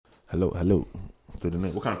Hello. To the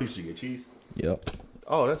next. What kind of pizza you get? Cheese? Yep.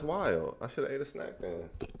 Oh, that's wild. I should have ate a snack then.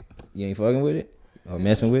 You ain't fucking with it or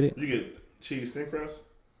messing with it? You get cheese thin crust?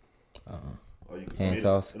 Or you Hand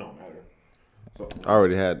toss? It don't matter. So, I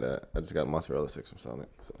already had that. I just got mozzarella sticks from Sonic.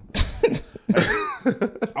 So.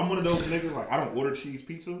 I'm one of those niggas, like, I don't order cheese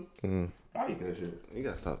pizza. I eat that shit. You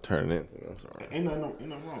gotta stop turning in. I'm sorry. Ain't nothing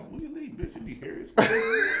wrong. What you leave, bitch? You be here.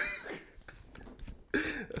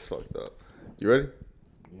 That's fucked up. You ready?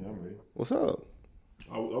 Yeah, I'm ready. What's up?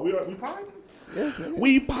 Are we potting? Yes, nigga.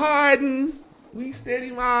 We potting. We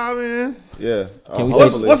steady mobbing. Yeah. Can we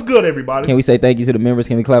What's good, everybody? Can we say thank you to the members?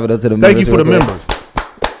 Can we clap it up to the Thank members? you for the real quick?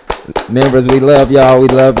 members. Members, we love y'all. We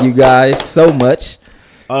love you guys so much.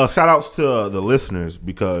 Shout outs to the listeners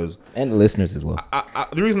because And the listeners as well.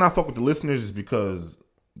 the reason I fuck with the listeners is because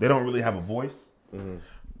they don't really have a voice.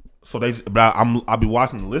 So I'll be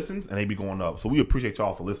watching the listens and they be going up. So we appreciate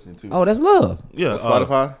y'all for listening too. Oh, that's love. Yeah,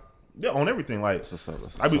 Spotify? yeah, on everything. Like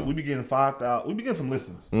we be getting 5,000. We be getting some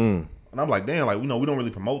listens, and I'm like, damn, like we don't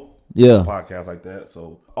really promote podcasts like that.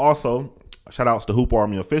 So also, shout outs to Hoop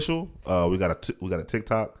Army Official. We got a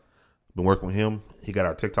TikTok. Been working with him. He got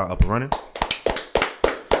our TikTok up and running.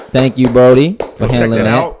 Thank you, Brody, for So check handling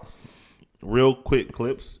that that. out. Real quick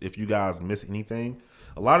clips. If you guys miss anything,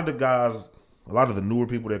 a lot of the newer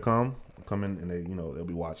people that come in and they'll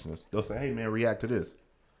be watching us. They'll say, "Hey man, react to this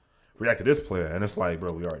player," and it's like,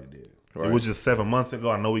 bro, we already did. Right. It was just 7 months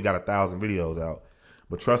ago. I know we got 1,000 videos out,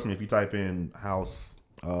 but trust me, if you type in house,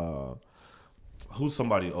 who's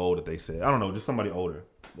somebody old that they said, I don't know, just somebody older.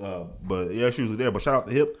 But yeah, it's usually there. But shout out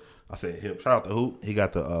to Hip. I said Hip. Shout out to Hoop. He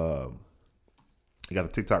got the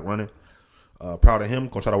TikTok running. Proud of him.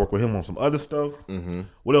 Gonna try to work with him on some other stuff.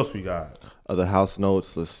 What else we got? Other house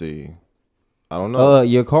notes. Let's see. I don't know.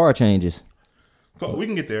 Your car changes. We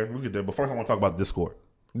can get there. But first, I want to talk about Discord.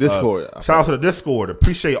 Discord. Shout out to the Discord.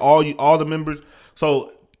 Appreciate all the members.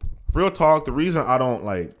 So, real talk. The reason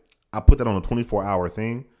I put that on a 24-hour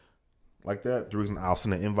thing like that. The reason I'll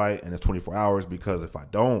send an invite and it's 24 hours because if I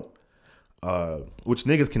don't, which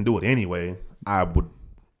niggas can do it anyway, I would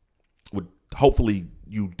hopefully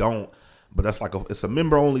you don't. But that's it's a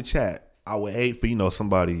member only chat. I would hate for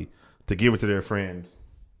somebody to give it to their friends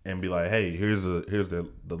and be like, hey, here's the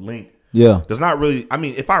link. Yeah. There's not really. I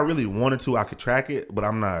mean, if I really wanted to, I could track it, but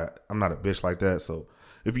I'm not a bitch like that. So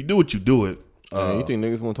if you do it, you do it. You think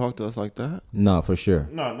niggas won't talk to us like that? No, for sure.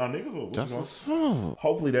 No, niggas will. That's what's up.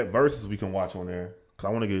 Hopefully that versus we can watch on there because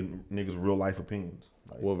I want to get niggas real life opinions.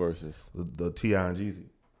 Like What verses? the T.I. and Jeezy.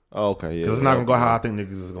 Oh, okay, yeah. Because it's not gonna go how I think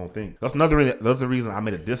niggas is gonna think. That's the reason I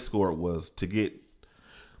made a Discord was to get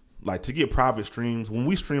private streams when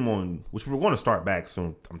we stream on, which we're going to start back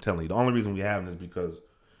soon. I'm telling you, the only reason we haven't is because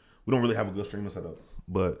we don't really have a good streaming setup,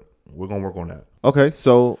 but we're gonna work on that. Okay,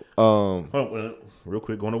 so Real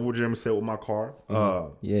quick, going over what Jeremy said with my car.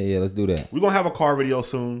 Yeah, let's do that. We're gonna have a car video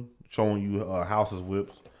soon showing you houses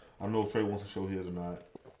whips. I don't know if Trey wants to show his or not.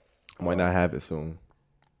 I might not have it soon.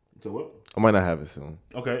 So what? I might not have it soon.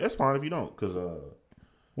 Okay, that's fine if you don't, because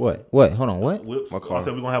What? Hold on. What? whips. My car. I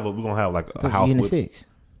said we're gonna have like a You house getting it whip. fixed?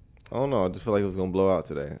 I don't know. I just feel like it was gonna blow out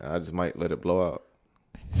today. I just might let it blow out.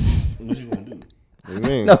 What you gonna do? What do you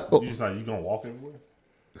mean? No. You just you gonna walk everywhere?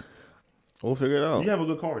 We'll figure it out. You have a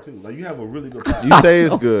good car too. Like you have a really good car. You say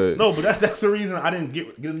it's good. No, but that's the reason I didn't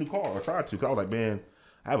get a new car or try to. Cause I was like, man,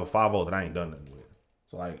 I have a 5.0 that I ain't done nothing with.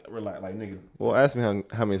 So like, we're like nigga. Well, ask me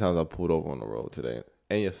how many times I pulled over on the road today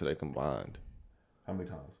and yesterday combined. How many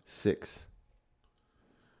times? 6.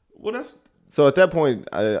 Well, that's. So at that point,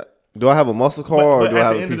 do I have a muscle car or do I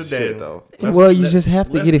have a piece of shit though? Well, you just have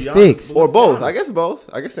to get it fixed. Or both? I guess both.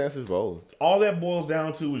 I guess the answer is both. All that boils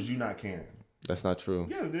down to is you not caring. That's not true.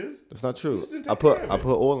 Yeah, it is. That's not true. Just I take put care of I it.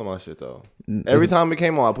 put oil in my shit though. Every time it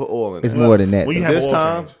came on, I put oil in It's it. more than that. When you though. have This oil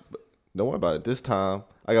time, change. don't worry about it. This time,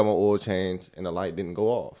 I got my oil change and the light didn't go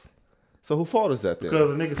off. So who fault is that then?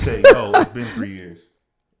 Because the nigga say, yo, it's been 3 years.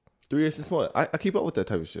 3 years since what? I keep up with that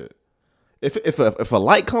type of shit. If a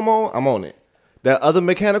light come on, I'm on it. That other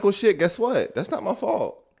mechanical shit, guess what? That's not my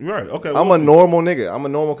fault. Right. Okay. I'm a normal nigga. I'm a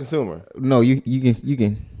normal consumer. No, you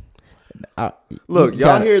can. Look, you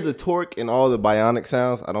y'all kinda- hear the torque and all the bionic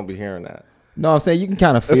sounds? I don't be hearing that. No, I'm saying you can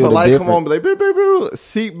kind of If feel a the light difference. come on, be like, beep, beep, beep,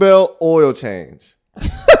 seatbelt, oil change.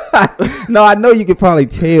 No, I know you could probably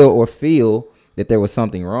tell or feel that there was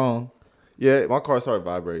something wrong. Yeah, my car started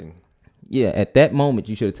vibrating. Yeah, at that moment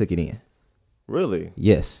you should have took it in. Really?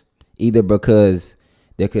 Yes, either because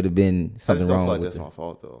there could have been I just something don't wrong feel like with, that's my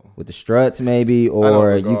fault though. with the struts, maybe, know,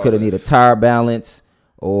 or you could have need a regardless. tire balance,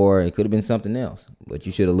 or it could have been something else. But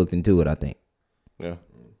you should have looked into it, I think. Yeah.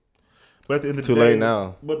 But at the end of Too the day, late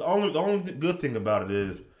now. But the only good thing about it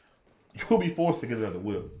is you'll be forced to get another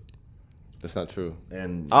whip. That's not true.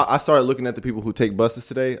 And I started looking at the people who take buses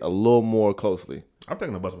today a little more closely. I've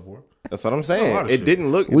taken the bus before. That's what I'm A lot saying. of It shit.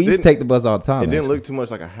 didn't look. We used to take the bus all the time. It didn't actually. look too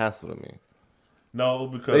much like a hassle to me. No,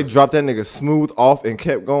 because They dropped that nigga smooth off and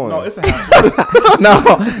kept going. no, it's a hassle. no,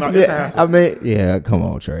 No, it's a yeah, hassle. I mean, yeah, come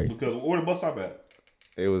on, Trey. Because where the bus stop at?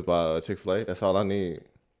 It was by Chick-fil-A. That's all I need.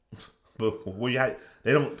 But where you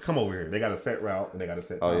they don't come over here. They got a set route and they got a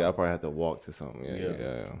set. Oh time. yeah, I probably have to walk to something. Yeah, Yeah.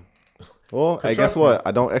 yeah. Well, hey, trust guess what?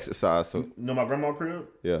 I don't exercise, so You know my grandma's crib?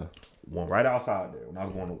 yeah, One right outside there. When I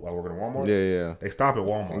was working at Walmart. yeah. They stop at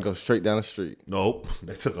Walmart. And go straight down the street. Nope.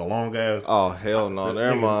 They took a long ass. Oh hell no,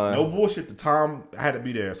 never Nigga, mind. No bullshit. The time I had to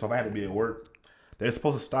be there, so if I had to be at work, they're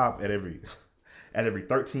supposed to stop at every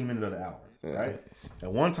 13 minutes of the hour, right?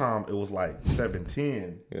 At one time it was like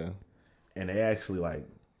 7:10, Yeah. and they actually like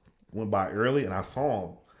went by early, and I saw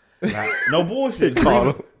them. And no bullshit.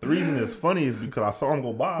 caught The reason it's funny is because I saw him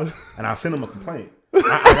go by, and I sent him a complaint.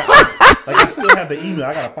 I still have the email.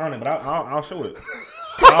 I gotta find it, but I'll show it.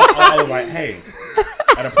 I was like, hey.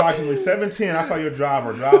 At approximately 7:10, I saw your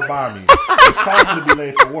driver drive by me. It's causing me to be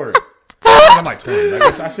late for work. I'm like 20.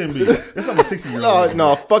 Like, I shouldn't be. It's like a 60-year-old.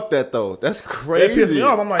 No, fuck that though. That's It crazy. pissed me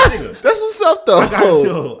off. I'm like, nigga. That's what's up though.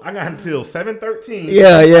 I got until 7:13.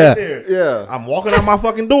 Yeah, right yeah. there. Yeah. I'm walking out my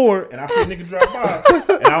fucking door, and I see a nigga drive by,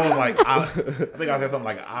 and I was like, I think I said something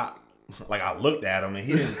like I looked at him, and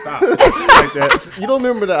he didn't stop like that. You don't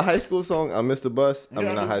remember that high school song? I missed the bus. I Yeah,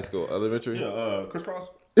 mean, I not do. high school, elementary. Yeah, crisscross.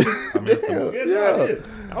 I missed him. Yeah, I did.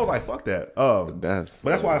 I was like, fuck that. That's. But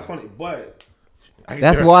that's why it's funny. But I get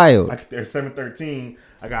That's there- wild. I get there 7:13.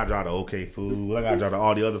 I gotta drive to OK Food. I gotta drive to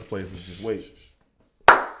all the other places. Just wait.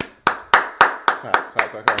 Clap, clap,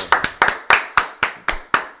 clap, clap.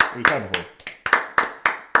 What are you clapping for?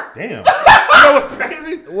 Damn. You know what's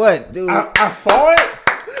crazy? What, dude? I saw it.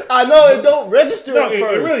 I know it don't register. No, at it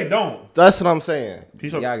first. really don't. That's what I'm saying.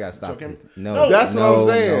 Y'all Y'all gotta stop. him. This. No, No, that's what I'm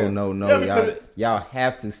saying. No, Yeah, because y'all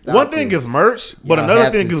have to stop. One thing this. is merch, but Y'all another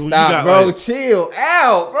have thing to is when stop, you got bro. like, Chill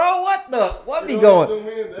out, bro. What be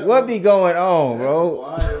going? What be going on, bro?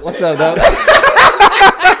 What's up, dog?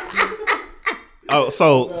 oh,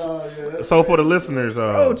 so for the listeners,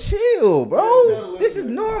 Bro, chill, bro. This is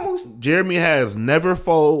normal. Jeremy has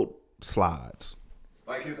Neverfold slides.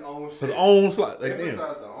 Like his own shit. His own slide. Like, damn.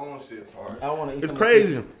 Emphasize the own shit part. I want to eat. It's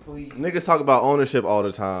crazy. Please. Niggas talk about ownership all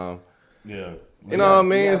the time. Yeah. You know what I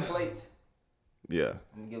mean? Plates? Yeah.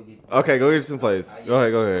 I'm gonna go get Okay, go get some plates. Go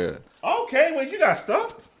ahead. Okay, wait, you got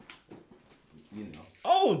stuffed? you know.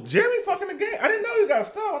 Oh, Jeremy fucking the game. I didn't know you got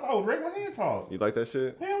stuffed. I thought it was regular hand toss. You like that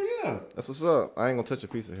shit? Hell yeah. That's what's up. I ain't gonna touch a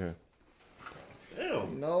piece of here.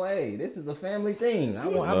 Damn. No way. This is a family thing.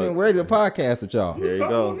 I've been ready to podcast with y'all. Here you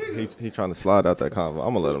go. He trying to slide out that convo.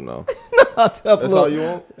 I'm gonna let him know. Tough That's look. all you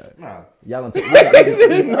want? Nah. Y'all gonna take?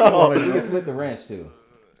 We No. can split the ranch too.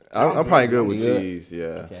 I'm probably good with You good? cheese. Yeah.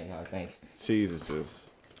 Okay, thanks. Cheese is just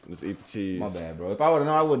eat the cheese. My bad, bro. If I would have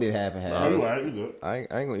known, I would have did half and half. You It's, alright, you good. I ain't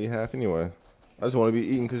gonna eat half anyway. I just want to be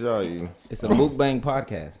eating because y'all eating. it's a mukbang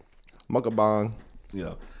podcast. Mukbang.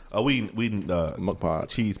 Yeah. We Mukbang.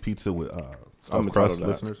 cheese pizza with I'm stuffed entitled crust to that.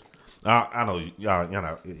 listeners. I know y'all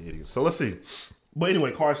not idiots. So let's see. But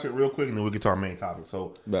anyway, car shit real quick, and then we'll get to our main topic.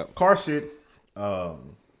 So Bet. car shit.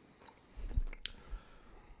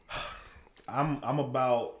 I'm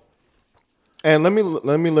about. And let me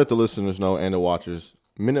let the listeners know and the watchers.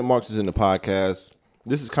 Minute Marks is in the podcast.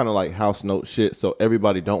 This is kind of like house note shit, so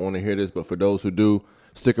everybody don't want to hear this, but for those who do,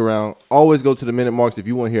 stick around. Always go to the Minute Marks if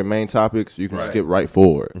you want to hear main topics. You can skip right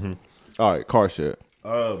forward. All right, car shit.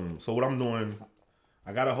 So what I'm doing,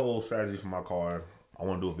 I got a whole strategy for my car. I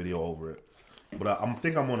want to do a video over it, but I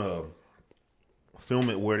think I'm gonna film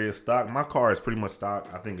it where it is stock. My car is pretty much stock.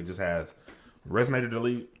 I think it just has resonator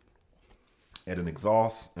delete and an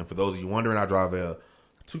exhaust. And for those of you wondering, I drive a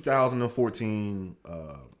 2014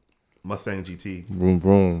 Mustang GT Vroom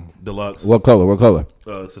vroom. Deluxe. What color?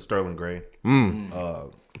 It's a sterling gray.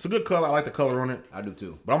 It's a good color. I like the color on it. I do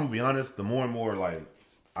too. But I'm gonna be honest, the more and more like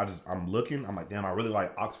I'm looking, I'm like, damn, I really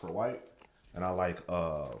like Oxford White, and I like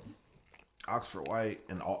Oxford White,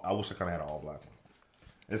 and I wish I kind of had an all black one.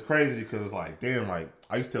 It's crazy because it's like, damn, like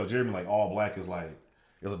I used to tell Jeremy like all black is like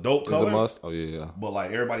it's a dope Is color, a must? Oh yeah. but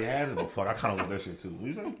like everybody has it. But fuck, I kind of want that shit too. What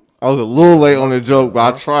you saying? I was a little late on the joke,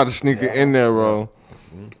 but I tried to sneak it in there, bro.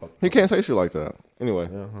 He can't say shit like that. Anyway,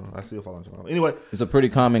 Yeah, I see if I anyway, It's a pretty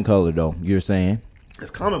common color though. You're saying?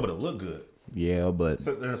 it's common, but it look good. Yeah, but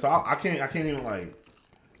So I can't even like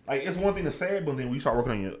it's one thing to say it, but then we start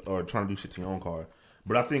working on your or trying to do shit to your own car.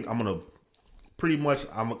 But I think I'm gonna pretty much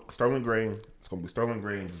I'm a sterling gray. It's gonna be sterling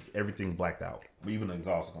gray and just everything blacked out. But even the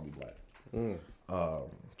exhaust is gonna be black.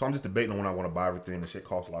 So I'm just debating on when I want to buy everything. The shit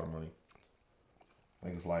costs a lot of money.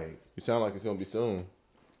 Like it's like You sound like it's gonna be soon.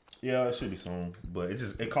 yeah, it should be soon, but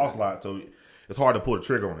it costs a lot, so it's hard to pull the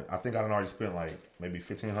trigger on it. I think I done already spent like maybe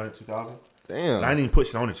 $1,500, $2,000. Damn. And I didn't even push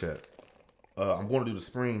it on it yet. I'm going to do the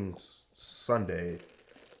Springs Sunday,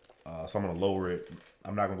 so I'm gonna lower it.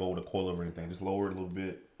 I'm not gonna go with a coil or anything. Just lower it a little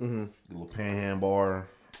bit. Mm-hmm. A little panhand bar.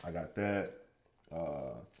 I got that.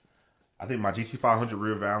 I think my GT500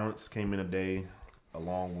 rear valance came in today,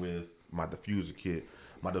 along with my diffuser kit.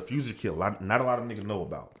 My diffuser kit, not a lot of niggas know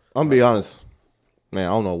about. I'm gonna be honest, man. I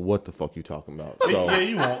don't know what the fuck you talking about. So Yeah,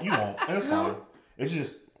 you won't, and it's fine. It's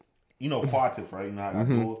just, quad tips, right? You know how I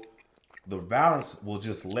pull. The valance will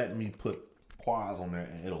just let me put quads on there,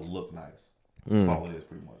 and it'll look nice. That's all it is,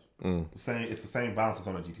 pretty much. It's the same balance that's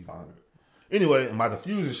on the GT500. Anyway, my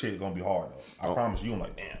diffuser shit gonna be hard though. I promise you. I'm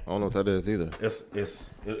like, damn. I don't know what that is either.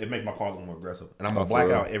 It makes my car a little more aggressive, and I'm gonna black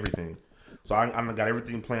out everything. So I got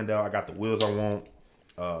everything planned out. I got the wheels I want.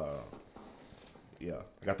 Yeah,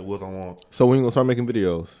 I got the wheels I want. So when you gonna start making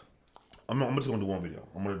videos? I'm just gonna do one video.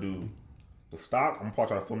 I'm gonna do the stock. I'm gonna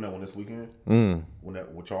probably try to film that one this weekend. When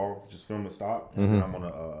that with y'all, just film the stock, and then I'm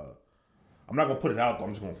gonna. I'm not gonna put it out though.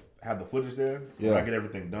 I'm just gonna have the footage there. Yeah. When I get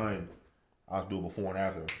everything done, I'll do it before and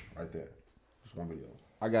after right there. Just one video.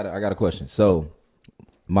 I got a question. So,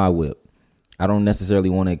 my whip, I don't necessarily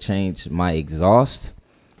want to change my exhaust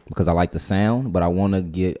because I like the sound, but I want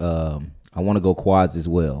to go quads as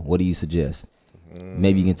well. What do you suggest?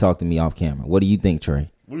 Maybe you can talk to me off camera. What do you think,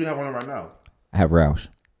 Trey? What do you have on it right now? I have Roush.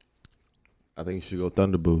 I think you should go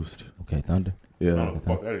Thunder Boost. Okay, Thunder. I don't Yeah. know what the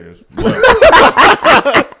fuck that is.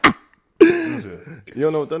 You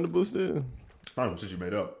don't know what Thunder Boost is? I don't know shit you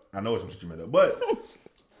made up. I know it's some shit you made up, but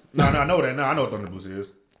no, I know that. No, I know what Thunder Boost is.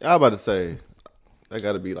 I was about to say that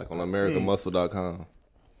got to be like on AmericanMuscle.com.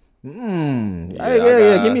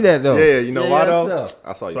 Yeah. Give me that though. Yeah, you know why though? that's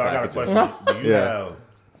I saw you. So I got a packages. question. Do you Yeah. have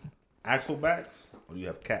axle backs or do you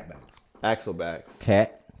have cat backs? Axle backs.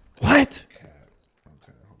 Cat. What? Cat.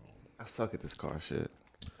 Okay, hold on. I suck at this car shit.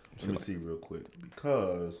 Let me see real quick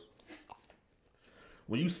because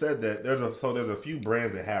when you said that there's a few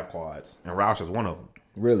brands that have quads and Roush is one of them.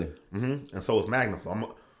 Really? And so is Magnum.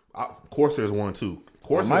 Corsair is one too. I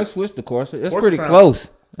Corsair. might switch to Corsa. It's Corsa pretty sound- close.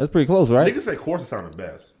 That's pretty close, right? Niggas say Corsa sound the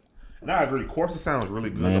best, and I agree. Corsa sounds really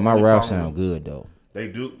good. Man, The my only Roush problem- sound good though. They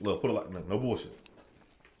do. Look, put a lot. No bullshit.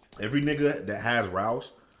 Every nigga that has Roush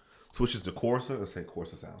switches to Corsa and say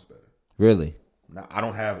Corsa sounds better. Really? Now, I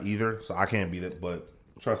don't have either, so I can't be that. But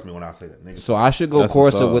trust me when I say that, nigga. So I should go That's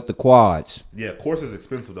what's Corsa up. with the quads. Yeah, Corsa's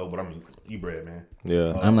expensive though, but I mean, you bread, man.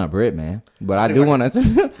 Yeah. I'm not bread man, but I think do like- want to.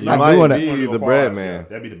 You I might do want be- to. the bread man.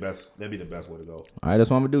 That'd be the best. That'd be the best way to go. All right, that's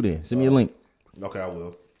what I'm gonna do then. Send me a link. Okay, I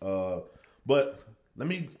will. But let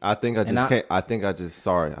me. I think I And just I- came. I think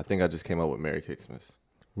I just came up with Merry Kicksmas.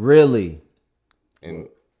 Really? And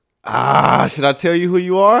should I tell you who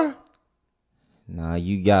you are? Nah,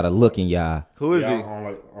 you got a look in y'all. Who is Yeah, he?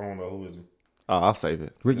 I don't know who is he. Oh, I'll save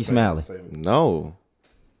it. Ricky Smiley. Save it. No.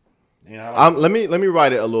 Yeah, I like Let me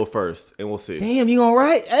write it a little first, and we'll see. Damn, you gonna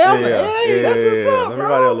write? Hey, Yeah, hey, that's what's yeah. up, Let me bro.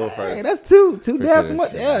 write it a little first. Hey, that's two Appreciate dabs it.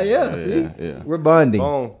 much. Yeah. See, yeah. we're bonding.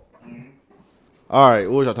 Boom. All right,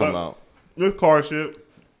 what was y'all talking But- about? this car shit.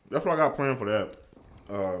 That's what I got planned for that.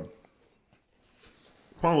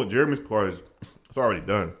 Problem with Jeremy's car is it's already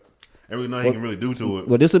done. Everything nothing he can really do to it.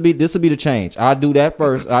 Well, this will be the change. I'll do that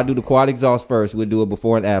first. I'll do the quad exhaust first. We'll do it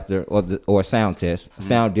before and after, or a sound test,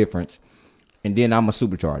 sound difference, and then I'm gonna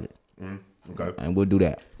supercharge it, Okay. and we'll do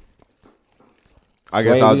that. I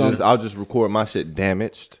guess Wait, I'll just record my shit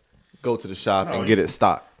damaged, go to the shop and get it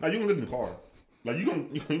stocked. Now you can get in the car. Like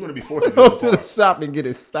you're gonna be forced to Go get to in the the shop and get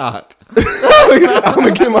it stock. I'm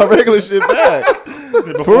gonna get my regular shit back. car.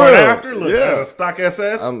 Before For and real. after, look, Yeah. a stock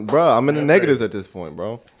SS. I'm in the negatives at this point,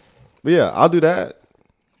 bro. But yeah, I'll do that.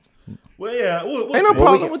 Well, yeah, we'll Ain't no see.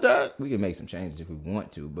 problem with that. We can make some changes if we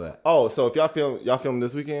want to, but Oh, so if y'all film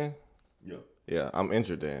this weekend? Yeah. Yeah, I'm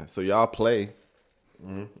injured then. So y'all play.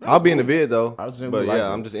 I'll be in the vid though. I was saying But we like yeah,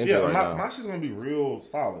 it. I'm just injured Yeah, right my now. shit's gonna be real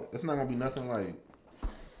solid. It's not gonna be nothing like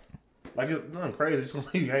it's nothing crazy. It's gonna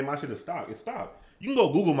be, hey, my shit is stock. It's stock. You can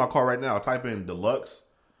go Google my car right now. Type in deluxe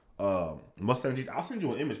Mustang GT. I'll send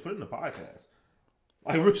you an image. Put it in the podcast.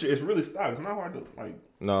 Like real shit, it's really stock. It's not hard to like.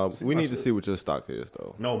 No, we my need to shit. see what your stock is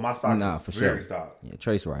though. No, my stock Nah, is for very sure. stock. yeah,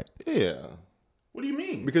 Trace right. Yeah, What do you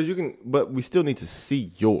mean? because you can, but we still need to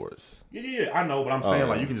see yours. Yeah, I know, but I'm saying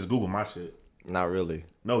like you can just Google my shit. Not really.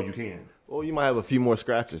 No, you can. Well, you might have a few more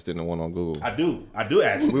scratches than the one on Google. I do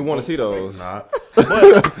actually. We wanna see those. Nah,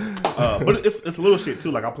 but it's little shit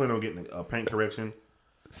too. Like I plan on getting a paint correction.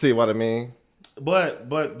 See what I mean? But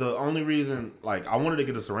the only reason, like, I wanted to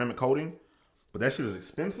get a ceramic coating, but that shit is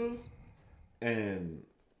expensive, and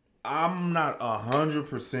I'm not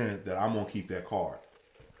 100% that I'm gonna keep that card.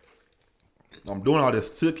 I'm doing all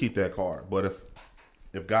this to keep that card, but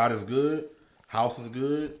if God is good, House is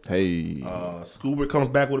good. Hey. Scuba comes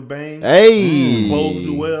back with a bang. Hey. Clothes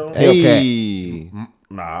do well. Hey.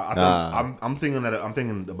 I'm thinking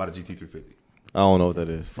about a GT350. I don't know what that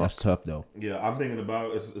is. That's tough though. Yeah, I'm thinking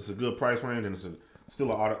about it's a good price range and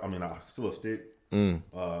still a stick.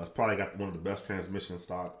 It's probably got one of the best transmission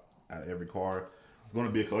stock out of every car. It's going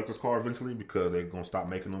to be a collector's car eventually because they're going to stop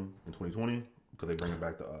making them in 2020 because they bring it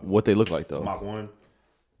back to What they look like though? Mach 1.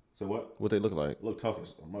 So what? What they look like? Look tough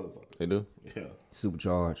as a motherfucker. They do. Yeah.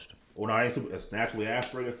 Supercharged. Well, no, I ain't super. It's naturally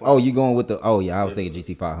aspirated. Oh, you going with the? Oh yeah, I was thinking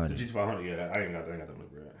The GT500. GT500. Yeah, I ain't got that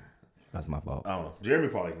look right. That's my fault. I don't know. Jeremy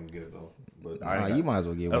probably can get it though, but I ain't got You might as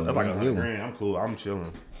well get one. That's like Get $100 one. grand. I'm cool. I'm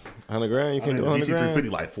chilling. $100,000. You can do $100,000.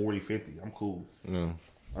 GT350 like 40, 50. I'm cool. Yeah.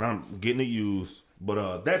 And I'm getting it used.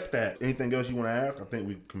 But that's that. Anything else you want to ask? I think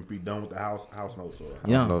we can be done with the house notes.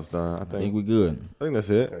 Yeah, No, it's done. I I think think we good. that's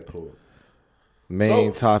it. Okay, cool.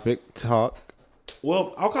 Main So- topic talk.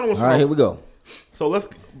 Well, I kind of want to. All right, here we go. So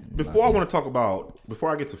before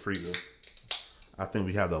I get to Freezer, I think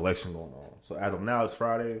we have the election going on. So as of now, it's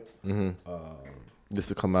Friday. This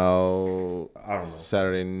will come out I don't know.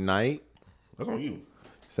 Saturday night. That's on you.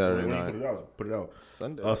 Saturday When you night. put it out.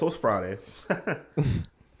 Sunday. So it's Friday,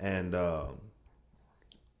 and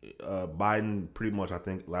Biden pretty much. I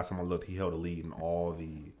think last time I looked, he held a lead in all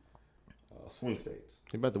the swing states.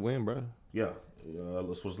 He about to win, bro. Yeah,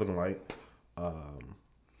 that's what it's looking like.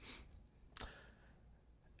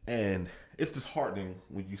 And it's disheartening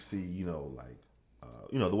when you see,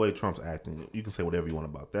 the way Trump's acting. You can say whatever you want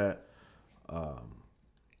about that,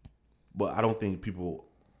 but I don't think people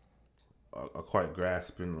are quite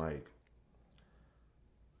grasping like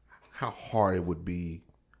how hard it would be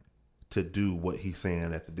to do what he's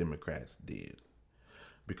saying that the Democrats did.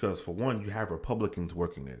 Because for one, you have Republicans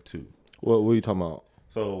working there too. What are you talking about?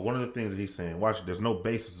 So one of the things that he's saying, watch, there's no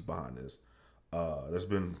basis behind this. There's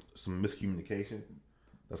been some miscommunication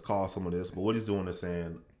that's caused some of this. But what he's doing is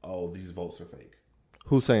saying, oh, these votes are fake.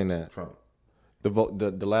 Who's saying that? Trump. The vote,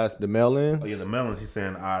 the mail-ins. Oh yeah, the melons. He's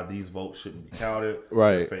saying, these votes shouldn't be counted.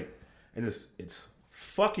 Right. They're fake. And it's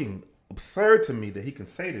fucking absurd to me that he can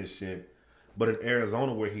say this shit. But in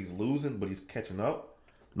Arizona, where he's losing, but he's catching up.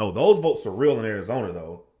 No, those votes are real in Arizona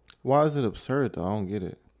though. Why is it absurd though? I don't get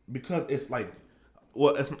it. Because it's like,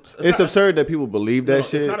 well, it's It's not, absurd that people believe that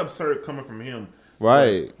shit. It's not absurd coming from him.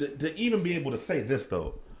 Right. To even be able to say this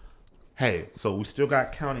though, hey, so we still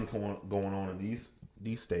got counting going on in these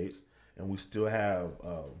states, and we still have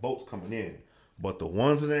votes coming in. But the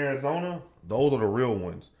ones in Arizona, those are the real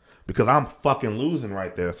ones because I'm fucking losing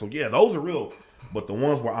right there. So yeah, those are real. But the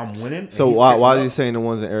ones where I'm winning. So why is he saying the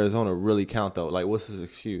ones in Arizona really count though? Like, what's his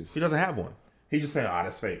excuse? He doesn't have one. He's just saying,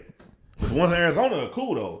 that's fake. But the ones in Arizona are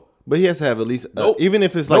cool though. But he has to have at least, Nope. even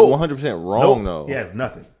if it's like Nope. 100% wrong though. He has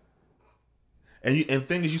nothing. And the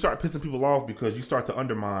thing is, you start pissing people off because you start to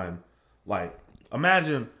undermine. Like,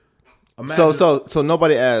 imagine. So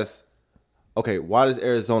nobody asks, okay, why does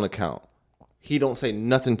Arizona count? He don't say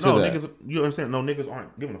nothing to that. Niggas, you understand? No, niggas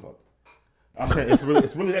aren't giving a fuck. I'm saying it's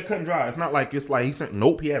really that cut and dry. It's not like he's saying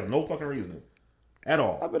nope. He has no fucking reasoning at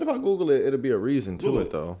all. I bet if I Google it, it'll be a reason to Google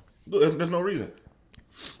it though. There's no reason.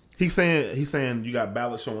 He's saying you got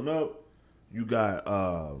ballots showing up. You got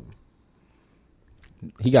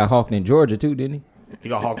He got hawked in Georgia too, didn't he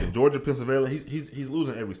got hawked in Georgia, Pennsylvania. He's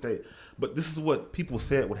losing every state. But this is what people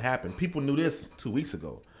said would happen. People knew this 2 weeks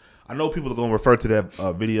ago. I know people are going to refer to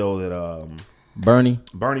that video that he?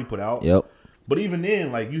 Bernie put out. Yep. But even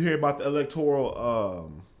then, like, you hear about the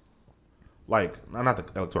electoral, not the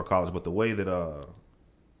electoral college, but the way that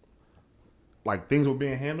things were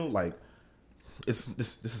being handled. Like, this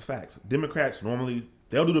is facts. Democrats normally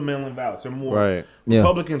they'll do the mail-in ballots. They're more Right. Yeah.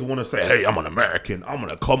 Republicans want to say, "Hey, I'm an American. I'm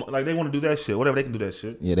gonna come." Like, they want to do that shit. Whatever, they can do that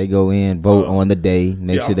shit. Yeah, they go in, vote on the day,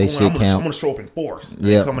 make sure they shit I'm count. gonna show up in force.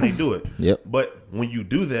 Yeah. They come and they do it. Yep. But when you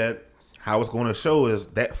do that, how it's going to show is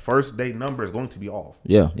that first day number is going to be off.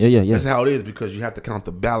 Yeah. That's how it is because you have to count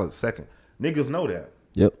the ballots second. Niggas know that.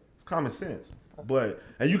 Yep. It's common sense.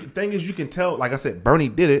 Thing is, you can tell, like I said, Bernie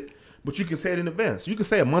did it, but you can say it in advance. You can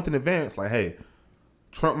say a month in advance, like, hey,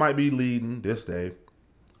 Trump might be leading this day,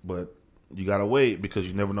 but you got to wait because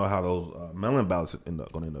you never know how those mail-in ballots going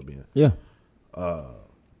to end up being. Yeah.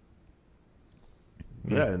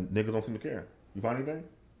 Yeah, and niggas don't seem to care. You find anything?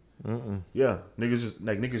 Yeah,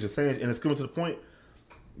 niggas just saying, and it's coming to the point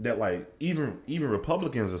that like even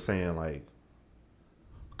Republicans are saying like,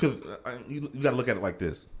 because you got to look at it like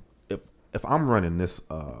this: if I'm running this,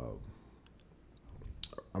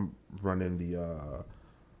 I'm running the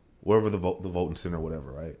wherever the voting center or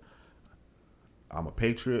whatever, right? I'm a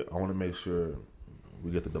patriot. I want to make sure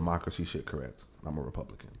we get the democracy shit correct. I'm a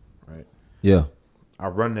Republican, right? Yeah. I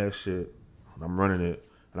run that shit. And I'm running it,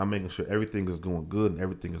 and I'm making sure everything is going good and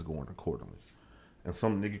everything is going accordingly. And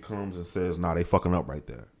some nigga comes and says, "Nah, they fucking up right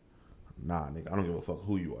there." Nah, nigga, I don't give a fuck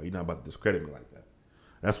who you are. You're not about to discredit me like that.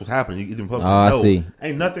 That's what's happening. You even Republicans I know, see.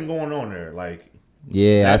 ain't nothing going on there. Like,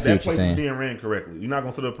 Yeah, I see that what you're place saying. is being ran correctly. You're not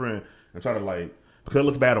gonna sit up here and try to like, because it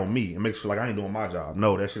looks bad on me and make sure like I ain't doing my job.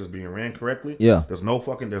 No, that shit's being ran correctly. Yeah. There's no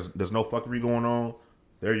fucking there's no fuckery going on.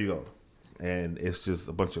 There you go. And it's just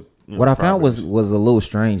a bunch of What I found was a little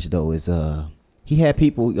strange though is he had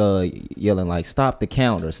people yelling like stop the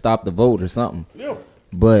count or stop the vote or something. Yeah.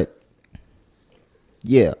 But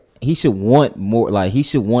yeah, he should want more. Like he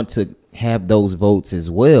should want to have those votes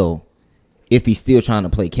as well. If he's still trying to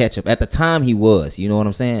play catch up, at the time he was, you know what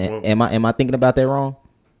I'm saying? Well, am I thinking about that wrong?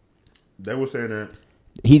 They were saying that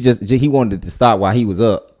He wanted to stop while he was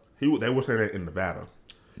up. they were saying that in Nevada.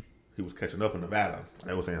 He was catching up in Nevada.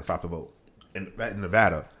 They were saying stop the vote in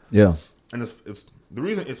Nevada. Yeah, And it's the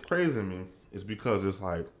reason it's crazy to me is because it's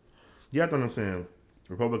like you have to understand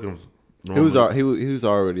Republicans. He was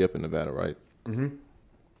already up in Nevada, right?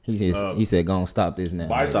 he said, "Go on, stop this now."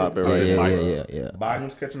 Biden, Stop it I right said here. Biden. Yeah.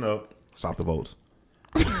 Biden's catching up. Stop the votes.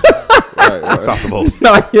 Right. Stop the votes.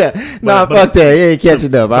 No, yeah, no, fuck that. He ain't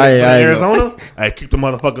catching up. I ain't Arizona, hey, keep the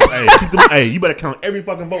motherfuckers. Hey, keep them. Hey, you better count every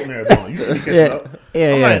fucking vote in Arizona. You should be catching up.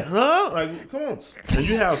 I'm like, huh? Like, come on. And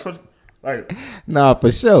you have such like. Nah,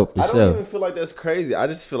 for sure, I don't even feel like that's crazy. I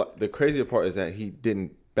just feel like the crazier part is that he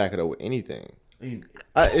didn't back it up with anything. He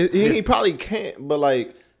probably can't, but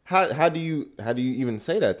like, how do you even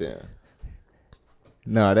say that then?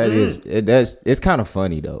 No, it's kind of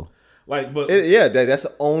funny though. Like, but that's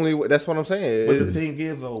the only. That's what I'm saying. But the thing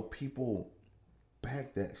is, though, people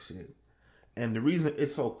back that shit, and the reason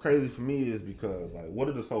it's so crazy for me is because, like, what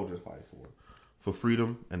do the soldiers fight for? For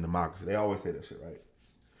freedom and democracy. They always say that shit, right?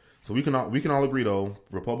 So we can all agree, though,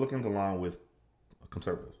 Republicans align with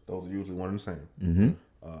conservatives. Those are usually one and the same. Mm-hmm.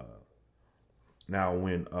 Now,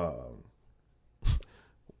 when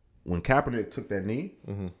Kaepernick took that knee,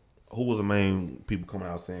 who was the main people coming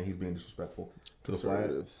out saying he's being disrespectful to the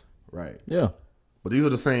flag? Right. Yeah. But these are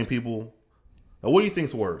the same people. Now, what do you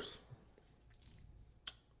think's worse?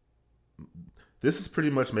 This is pretty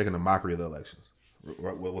much making a mockery of the elections.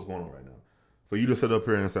 What's going on right now? For you to sit up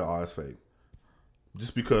here and say, "Oh, it's fake,"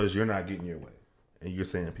 just because you're not getting your way, and you're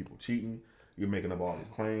saying people cheating, you're making up all these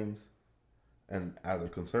claims, and as a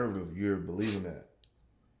conservative, you're believing that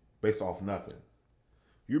based off nothing.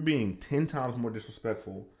 You're being 10 times more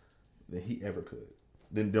disrespectful than he ever could,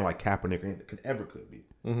 than like Kaepernick or anything could be.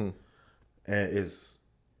 Mm-hmm. And it's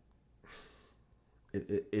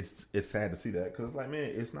sad to see that because it's like,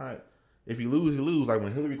 man, it's not. If you lose, you lose. Like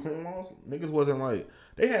when Hillary Clinton lost, niggas wasn't like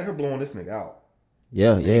they had her blowing this nigga out.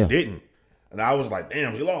 Yeah. They didn't, and I was like,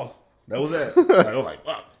 damn, she lost. That was that. Like, I was like,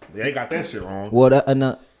 fuck, they got that shit wrong. Well, I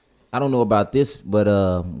don't know about this, but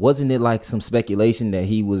wasn't it like some speculation that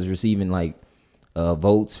he was receiving like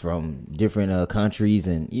votes from different countries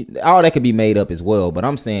and all that could be made up as well? But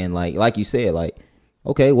I'm saying like you said, like,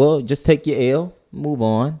 okay, well, just take your L, move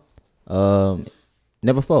on,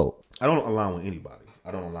 never fold. I don't align with anybody. I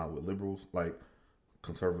don't align with liberals, like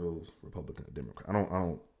conservatives, Republicans, Democrats. I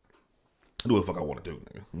don't do what the fuck I want to do,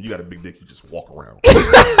 nigga. When you got a big dick, you just walk around.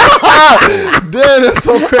 Damn, that's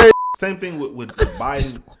so crazy. Same thing with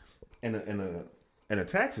Biden and the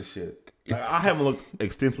taxes shit. Like, I haven't looked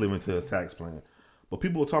extensively into his tax plan, but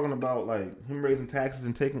people are talking about like him raising taxes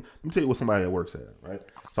and taking. Let me tell you what somebody that works at, right?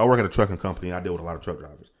 So I work at a trucking company. I deal with a lot of truck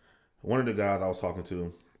drivers. One of the guys I was talking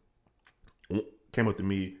to came up to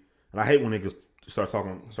me, and I hate when niggas start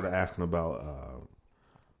asking about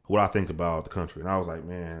what I think about the country, and I was like,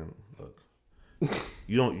 man, look,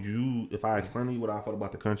 if I explain to you what I thought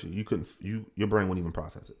about the country, your brain wouldn't even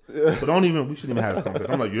process it. So we shouldn't even have this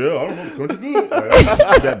conversation. I'm like, yeah, I don't know the country good.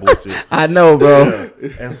 Like, that bullshit. I know, bro. Yeah.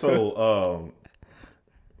 And so,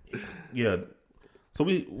 yeah. So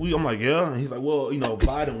I'm like, yeah, and he's like, well,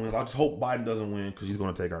 Biden wins. I just hope Biden doesn't win because he's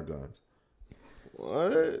going to take our guns.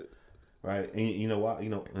 What? Right? And you know why?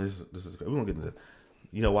 This is great. We're gonna get into this.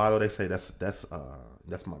 You know why though? They say that's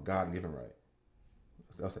my God-given right.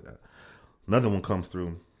 I'll say that. Another one comes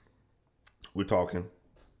through. We're talking.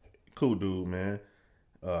 Cool dude, man.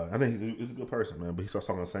 I think he's a good person, man. But he starts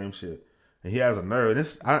talking the same shit, and he has a nerve. And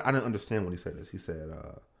I didn't understand when he said this. He said,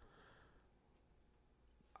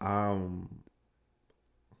 "I'm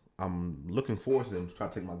looking forward to them to try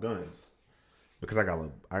to take my guns because I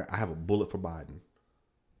have a bullet for Biden.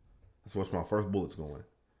 That's what's my first bullet's going.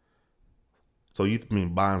 So you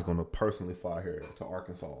mean Biden's going to personally fly here to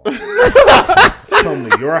Arkansas come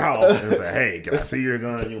to your house and say, "Hey, can I see your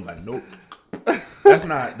gun?" You're like, "Nope." That's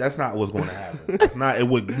not what's going to happen. It's not. It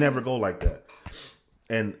would never go like that.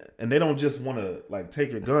 And they don't just want to like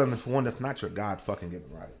take your gun. For one, that's not your God fucking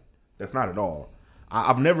given right. That's not at all.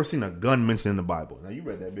 I've never seen a gun mentioned in the Bible. Now you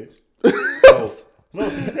read that, bitch. So, no,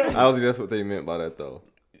 see, tell me. I don't think that's what they meant by that though.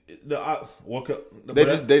 They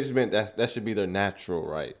just meant that should be their natural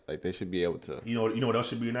right. Like they should be able to. You know what else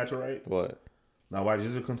should be a natural right? What? Now, why this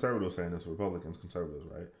is a conservative saying this? Republicans, conservatives,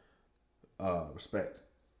 right? Respect,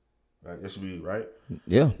 right? That should be right.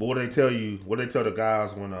 Yeah. But what do they tell you? What do they tell the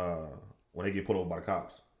guys when they get pulled over by the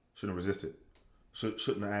cops? Shouldn't have resisted.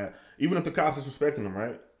 Shouldn't have. Even if the cops is respecting them,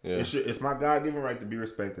 right? Yeah. It's my God-given right to be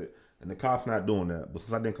respected, and the cops not doing that. But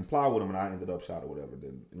since I didn't comply with them and I ended up shot or whatever,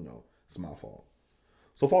 then it's my fault.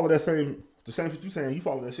 So follow the same shit you saying. You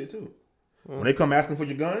follow that shit too. When they come asking for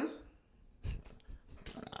your guns,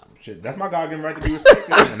 shit, that's my God-given right to be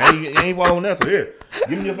respected, and they ain't following that. So here,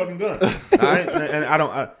 give me your fucking gun. I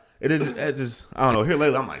don't know. Here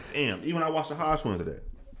lately, I'm like, damn. Even I watched the Hodge twins today,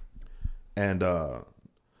 and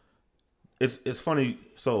it's funny.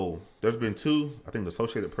 So there's been two. I think the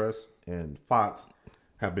Associated Press and Fox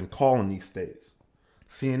have been calling these states.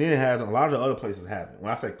 CNN has, and a lot of the other places haven't.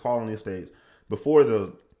 When I say calling these states, before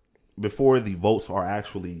the votes are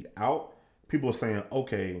actually out, people are saying,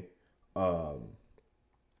 okay, Biden's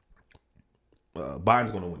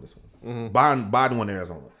going to win this one. Biden won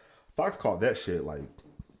Arizona. Fox called that shit like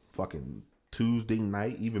fucking Tuesday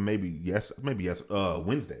night, even maybe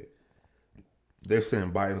Wednesday. They're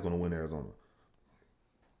saying Biden's going to win Arizona.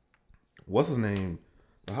 What's his name?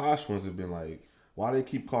 The Hodge twins have been like, why they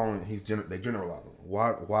keep calling? They generalize him.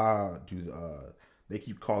 Why do they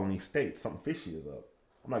keep calling these states? Something fishy is up.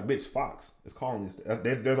 I'm like, bitch, Fox is calling these.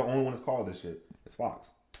 They're the only one that's called this shit. It's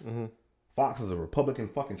Fox. Mm-hmm. Fox is a Republican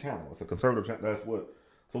fucking channel. It's a conservative channel. That's what.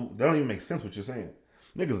 So that don't even make sense what you're saying.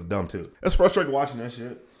 Niggas is dumb too. It's frustrating watching that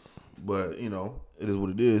shit, but it is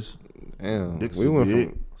what it is. Damn, we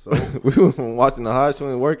went from watching the Hodge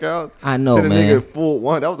twins workouts. I know, to the man. Nigga full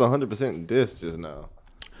one. That was 100% diss just now.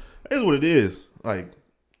 It is what it is. Like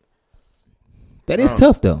that is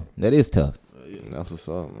tough though. That is tough. That's what's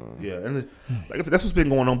up, man. Yeah, and like I said, that's what's been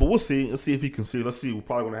going on. But we'll see. Let's see if he can see. Let's see. We're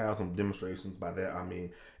probably gonna have some demonstrations by that. I mean,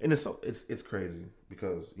 and it's crazy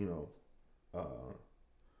because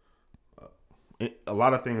a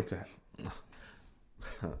lot of things could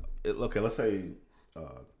happen. Okay, let's say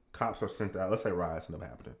cops are sent out. Let's say riots end up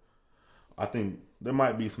happening. I think there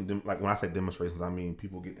might be some like when I say demonstrations, I mean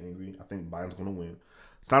people get angry. I think Biden's gonna win.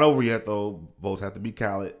 It's not over yet though. Votes have to be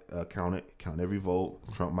counted. Count every vote.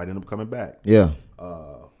 Trump might end up coming back. Yeah.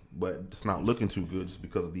 But it's not looking too good just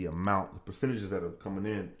because of the percentages that are coming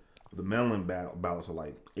in. The mail-in ballots are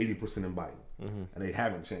like 80% in Biden, and they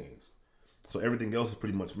haven't changed. So everything else is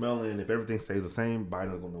pretty much mail-in. If everything stays the same,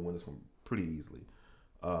 Biden's going to win this one pretty easily.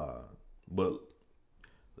 But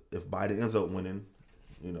if Biden ends up winning,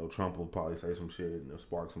 Trump will probably say some shit and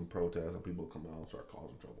spark some protests, and people will come out and start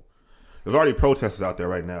causing trouble. There's already protesters out there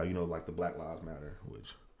right now, like the Black Lives Matter,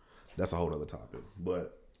 which that's a whole other topic.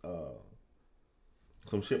 But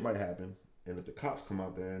some shit might happen, and if the cops come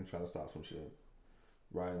out there and try to stop some shit,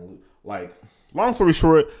 like long story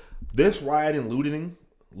short, this riot and looting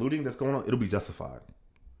that's going on, it'll be justified.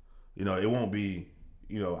 It won't be.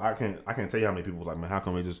 I can't tell you how many people was like, man, how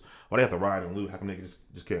come they have to riot and loot? How come they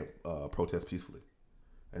just can't protest peacefully?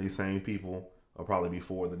 And these same people will probably be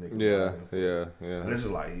for the niggas. Yeah. And it's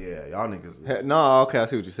just like, yeah, y'all niggas. No, okay, I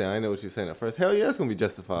see what you're saying. I know what you're saying at first. Hell yeah, it's gonna be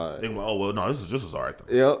justified. They went, oh well, no, this is just as alright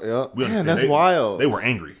though. Yep. Man, that's wild. They were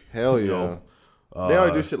angry. Hell yeah. They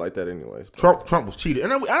already do shit like that anyways. Trump was cheated,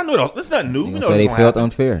 and I know that's not new. They're gonna say they felt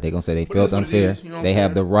unfair. They're gonna say they felt unfair. They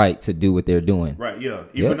have the right to do what they're doing. Right? Yeah.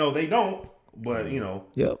 Even though they don't, but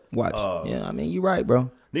Yep. Watch. Yeah. I mean, you're right, bro.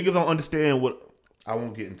 Niggas don't understand what. I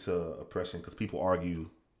won't get into oppression because people argue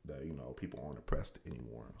that people aren't oppressed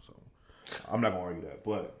anymore. So I'm not gonna argue that.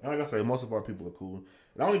 But like I say, most of our people are cool.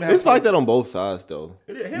 And I don't even have it's like that on both sides though.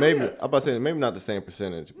 Maybe yeah. I'm about to say maybe not the same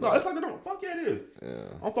percentage. No, it's like they don't. Fuck yeah, it is. Yeah.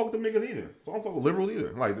 I don't fuck with them niggas either. So I don't fuck with liberals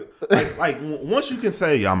either. Like once you can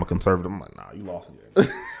say, yeah, I'm a conservative, I'm like, nah, you lost me.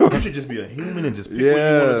 You should just be a human and just pick what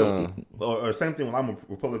you want to do. Or same thing when I'm a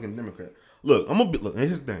Republican Democrat. Look,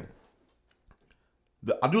 here's the thing.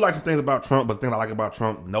 I do like some things about Trump, but the thing I like about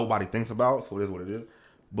Trump, nobody thinks about, so it is what it is.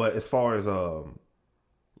 But as far as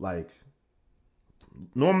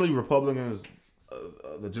normally Republicans,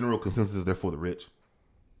 the general consensus is they're for the rich.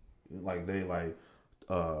 Like they're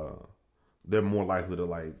more likely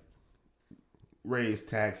to raise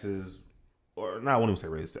taxes, or not. I wouldn't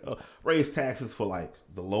even say raise taxes for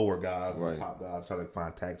the lower guys, and the top guys, try to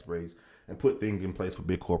find tax breaks and put things in place for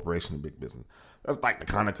big corporations and big business. That's like the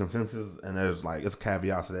kind of consensus, and there's like it's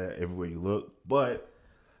caveats to that everywhere you look. But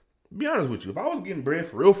be honest with you, if I was getting bread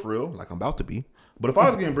for real, like I'm about to be, but if I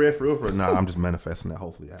was getting bread for real, nah, I'm just manifesting that.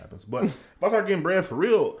 Hopefully it happens. But if I start getting bread for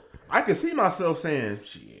real, I can see myself saying,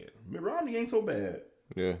 "Shit, Mitt Romney ain't so bad."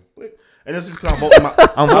 Yeah. And it's just because I'm voting.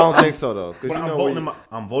 I don't think so though. But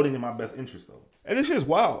I'm voting in my best interest though. And this shit's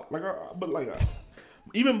wild.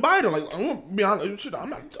 Even Biden, like I'm gonna be honest, I'm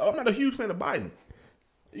not a huge fan of Biden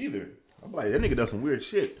either. I'm like, that nigga does some weird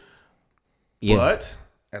shit. Yeah. But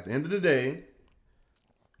at the end of the day,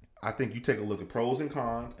 I think you take a look at pros and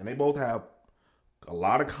cons, and they both have a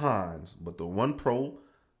lot of cons. But the one pro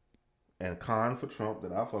and con for Trump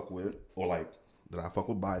that I fuck with, or like that I fuck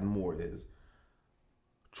with Biden more, is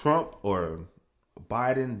Trump or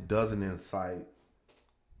Biden doesn't incite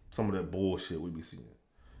some of that bullshit we be seeing.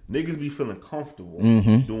 Niggas be feeling comfortable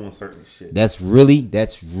doing certain shit. That's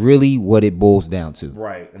really what it boils down to.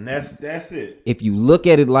 Right, and that's it. If you look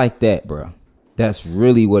at it like that, bro, that's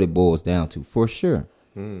really what it boils down to, for sure.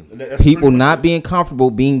 People not being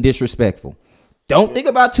comfortable, being disrespectful. Don't think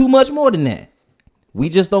about too much more than that. We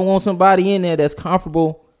just don't want somebody in there that's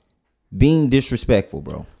comfortable being disrespectful,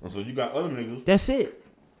 bro. And so you got other niggas. That's it.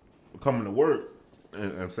 Coming to work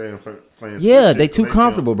and saying yeah, they too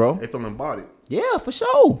comfortable, bro. They feel embodied. Yeah, for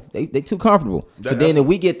sure. They too comfortable. So then if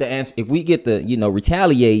we get the answer, if we get the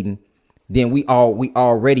retaliating, then we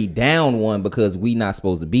already down one because we not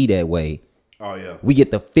supposed to be that way. Oh yeah. We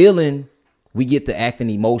get the feeling, we get to acting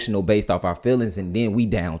emotional based off our feelings, and then we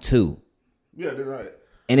down too. Yeah, they're right.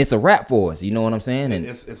 And it's a wrap for us. You know what I'm saying? And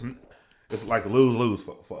it's like lose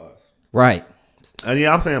for us. Right. And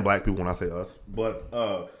yeah, I'm saying black people when I say us, but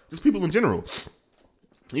just people in general.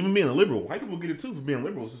 Even being a liberal, white people get it too for being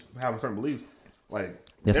liberals, just having certain beliefs. Like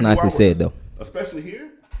that's nicely said though. Especially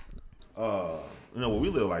here, where we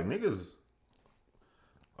live, like niggas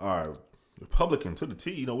are Republican to the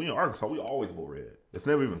T. We in Arkansas, we always vote red. It's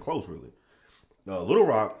never even close, really. Little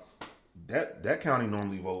Rock, that county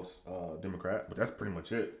normally votes Democrat, but that's pretty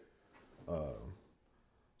much it.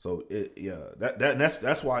 So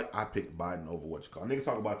that's why I picked Biden over what you call. Niggas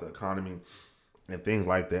talk about the economy and things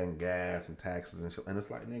like that, and gas and taxes and shit, and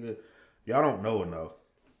it's like, nigga, y'all don't know enough.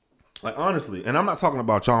 Like honestly, and I'm not talking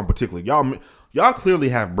about y'all in particular. Y'all clearly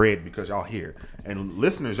have bread because y'all here, and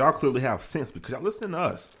listeners, y'all clearly have sense because y'all listening to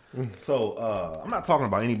us. So I'm not talking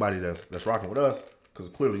about anybody that's rocking with us because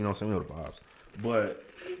clearly, we know the vibes. But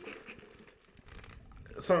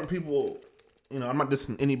certain people, I'm not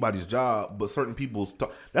dissing anybody's job, but certain people's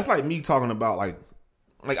that's like me talking about yeah,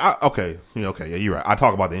 you're right. I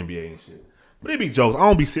talk about the NBA and shit, but it be jokes. I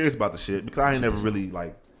don't be serious about the shit because I ain't never really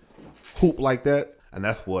hoop like that. And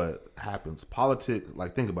that's what happens. Politics,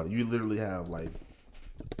 think about it. You literally have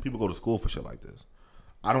people go to school for shit like this.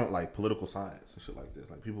 I don't like political science and shit like this.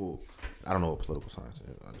 People, I don't know what political science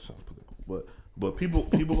is. I just sound political, but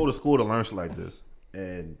people go to school to learn shit like this.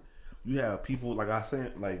 And you have people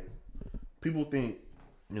people think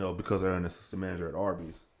because they're an assistant manager at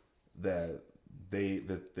Arby's that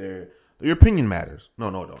your opinion matters. No.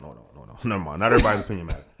 Never mind. Not everybody's opinion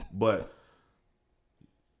matters, but.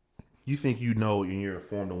 You think and you're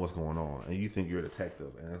informed on what's going on, and you think you're a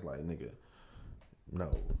detective, and it's like, nigga, no.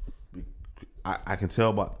 I can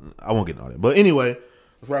tell, but I won't get into all that. But anyway,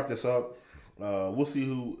 let's wrap this up. We'll see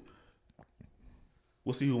who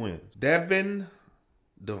wins.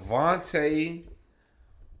 Devontae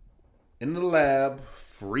in the lab,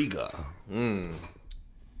 Friga.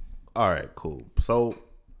 All right, cool. So,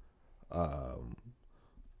 kind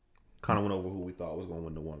of went over who we thought was going to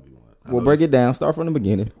win the 1v1. We'll break it down. Start from the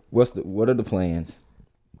beginning. What are the plans?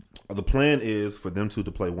 The plan is for them two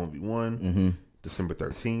to play 1v1 December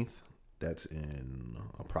 13th. That's in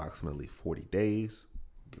approximately 40 days,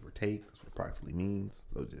 give or take. That's what approximately means.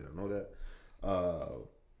 Those of you that know that.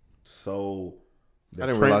 So I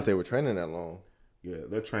didn't realize they were training that long. Yeah,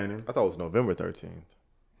 they're training. I thought it was November 13th.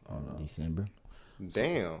 Oh, no. December.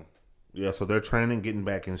 Damn. So they're training, getting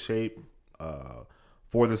back in shape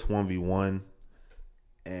for this 1v1.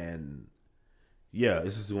 And yeah,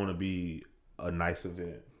 this is going to be a nice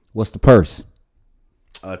event. What's the purse?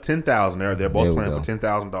 $10,000. They're both playing for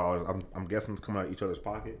 $10,000. I'm guessing it's coming out of each other's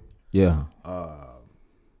pocket. Yeah.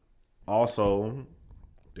 Also,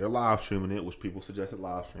 they're live streaming it, which people suggested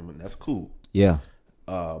live streaming. That's cool. Yeah.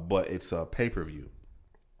 But it's a pay-per-view.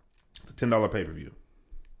 It's a $10 pay-per-view.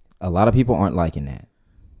 A lot of people aren't liking that.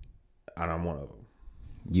 And I'm one of them.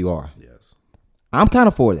 You are. Yes. I'm kind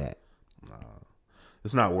of for that.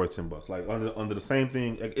 It's not worth $10. Under the same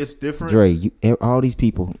thing, it's different. Dre, all these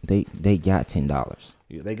people, they got $10.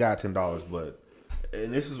 Yeah, they got $10, but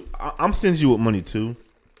and this is I'm stingy with money too.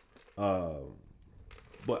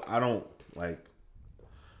 But I don't like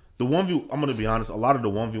the 1v. I'm gonna be honest. A lot of the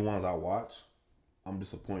 1v1s I watch, I'm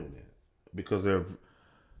disappointed in because they're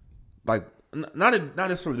like not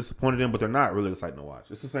necessarily disappointed in, but they're not really exciting to watch.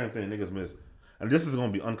 It's the same thing niggas miss, and this is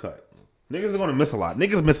gonna be uncut. Niggas are gonna miss a lot.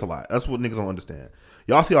 Niggas miss a lot. That's what niggas don't understand.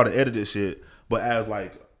 Y'all see all the edited shit, but as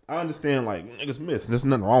like I understand, like niggas miss. There's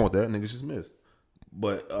nothing wrong with that. Niggas just miss.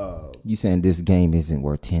 But You saying this game isn't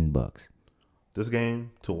worth $10? this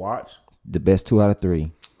game to watch, The best 2 out of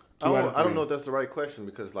 3. I don't know if that's the right question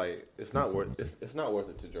because like it's not worth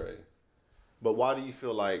it to Dre. But why do you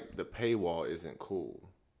feel like the paywall isn't cool?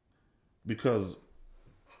 because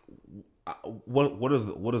what is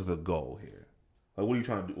the goal here? Like, what are you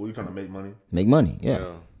trying to do? What are you trying to make money? Make money,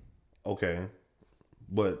 yeah. Okay,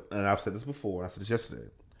 but and I've said this before. I said this yesterday.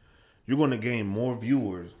 You're going to gain more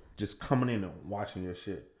viewers just coming in and watching your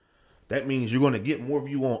shit. That means you're going to get more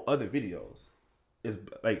view on other videos. It's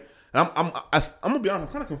like I'm gonna be honest.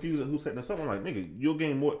 I'm kind of confused at who's setting this up. I'm like, nigga, you'll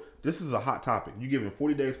gain more. This is a hot topic. You giving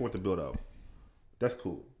 40 days for it to build up. That's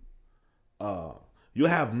cool. You'll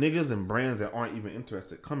have niggas and brands that aren't even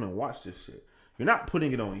interested come and watch this shit. You're not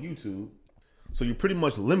putting it on YouTube, so you're pretty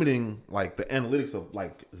much limiting like the analytics of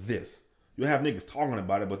like this. You'll have niggas talking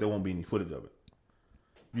about it, but there won't be any footage of it.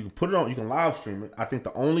 You can put it on. You can live stream it. I think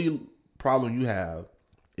the only problem you have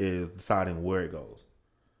is deciding where it goes.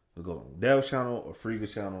 It goes on Dev's channel or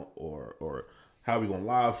Friga's channel or how we gonna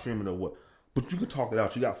live stream it or what. But you can talk it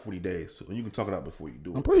out. You got 40 days to, and you can talk it out before you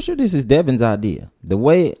do it. I'm pretty sure this is Devin's idea. The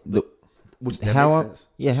way Which that how makes I'm, sense.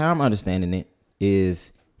 yeah, how I'm understanding it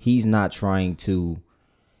is he's not trying to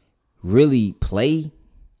really play.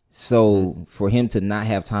 So for him to not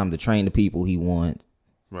have time to train the people he wants,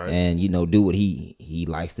 Right. and do what he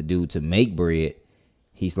likes to do to make bread,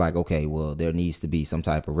 he's like, okay, well, there needs to be some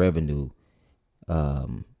type of revenue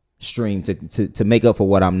stream to make up for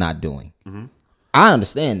what I'm not doing. Mm-hmm. I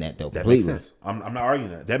understand that though. That completely. makes sense. I'm not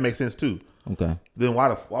arguing that. That makes sense too. Okay. Then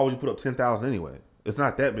why would you put up 10,000 anyway? It's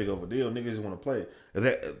not that big of a deal. Niggas just want to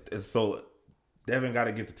play. So Devin got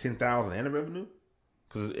to get the 10,000 and the revenue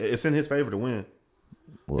because it's in his favor to win.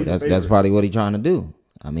 Well, He's that's probably what he's trying to do.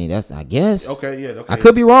 I mean, I guess. Okay, yeah. Okay. I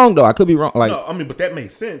could be wrong though. I could be wrong. Like, no, I mean, but that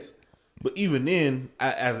makes sense. But even then,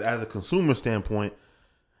 as a consumer standpoint,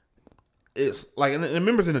 it's like, and the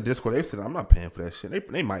members in the Discord, they said, I'm not paying for that shit.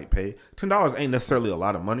 They might pay. $10 ain't necessarily a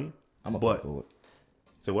lot of money. I'm gonna but pay for it.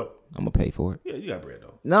 Say what? I'm gonna pay for it. Yeah, you got bread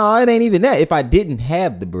though. No, it ain't even that. If I didn't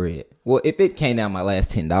have the bread, well, if it came down my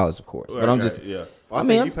last $10, of course. But I'm just, yeah. Well, I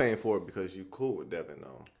think you paying for it because you cool with Devin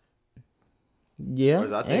though. yeah,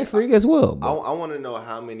 I think and free as well. I want to know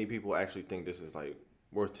how many people actually think this is like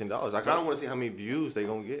worth $10. I kind of want to see how many views they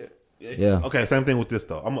gonna get. Yeah. Okay, same thing with this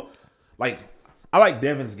though. I like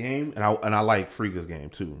Devin's game and I like Friga's game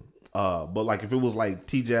too. But like if it was like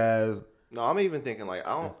T-Jazz. No, I'm even thinking like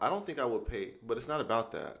I don't think I would pay, but it's not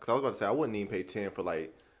about that. Because I was about to say I wouldn't even pay 10 for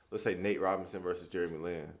like let's say Nate Robinson versus Jeremy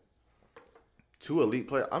Lin. Two elite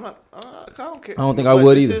players. I don't care. I don't think I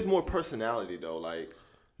would this either. This is more personality though. Like,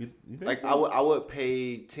 You think like so? I would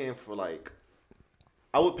pay 10 for like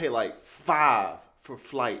I would pay like 5 for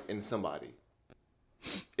Flight and somebody.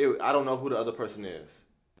 I don't know who the other person is.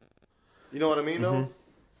 You know what I mean though?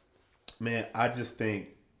 Man, I just think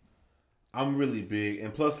I'm really big,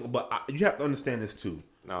 and plus, but you have to understand this too.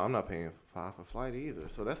 No, I'm not paying 5 for Flight either.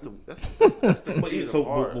 So that's the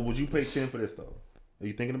But would you pay 10 for this though? Are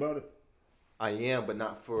you thinking about it? I am, but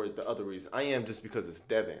not for the other reason. I am just because it's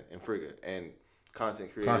Devin and Frigga and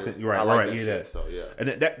content creator. You're right, I like right, that yeah, shit, that. So yeah. And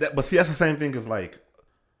that, but see, that's the same thing as like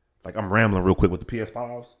I'm rambling real quick with the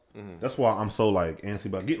PS5s. That's why I'm so like antsy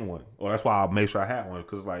about getting one, or that's why I made sure I had one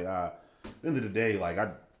because like at the end of the day, like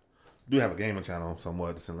I do have a gaming channel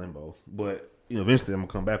somewhat that's in limbo, but eventually I'm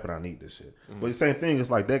gonna come back when I need this shit. But the same thing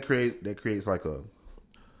is like that creates like a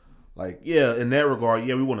yeah, in that regard,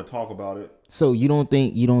 yeah, we want to talk about it. So you don't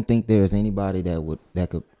think there's anybody that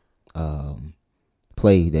could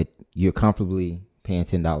play that you're comfortably paying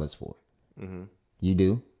 $10 for? Mm-hmm. You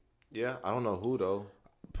do? Yeah, I don't know who though.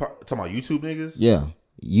 Talking about YouTube niggas? Yeah,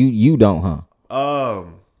 you don't, huh?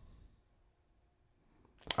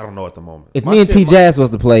 I don't know at the moment. If My me and shit- T Jazz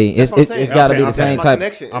was to play, it's That's what I'm saying. got to be I'm the paying. same My type.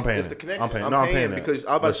 connection. I'm paying It's the it. connection. I'm paying. No, I'm paying that. because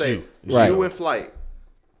I was about to That's say you. It's Right. you and Flight,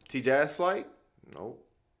 T-Jazz Flight. Nope.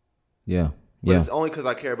 Yeah, But yeah, it's only because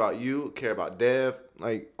I care about you, care about Dev,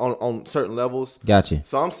 like on certain levels. gotcha.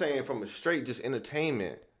 So I'm saying from a straight just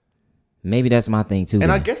entertainment. Maybe that's my thing too.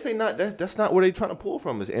 And I then. guess that's not where they trying to pull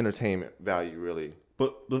from is entertainment value really.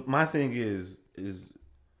 But my thing is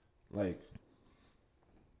like,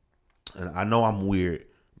 and I know I'm weird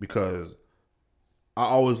because I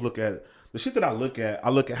always look at the shit that I look at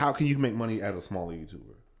how can you make money as a smaller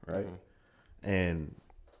YouTuber, right? And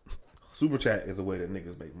super chat is a way that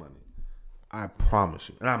niggas make money. I promise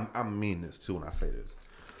you, and I mean this too when I say this.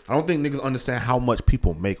 I don't think niggas understand how much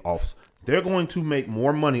people make off. They're going to make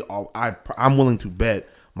more money off. I'm willing to bet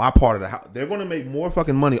my part of the house. They're going to make more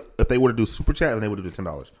fucking money if they were to do super chat than they would do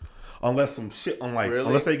 $10. Unless some shit,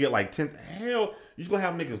 unless they get like 10. Hell, you're gonna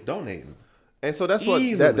have niggas donating. And so that's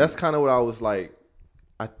that's kind of what I was like.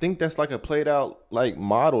 I think that's like a played out like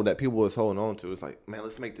model that people was holding on to. It's like, man,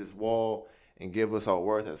 let's make this wall and give us our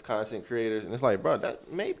worth as content creators. And it's like, bro,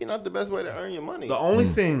 that may be not the best way to earn your money. The only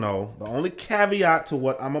thing though, the only caveat to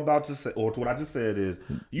what I'm about to say, or to what I just said, is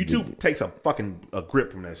YouTube takes a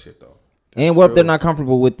grip from that shit though. And what if they're not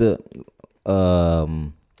comfortable with the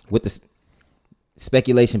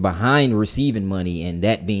speculation behind receiving money and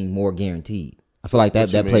that being more guaranteed? I feel like that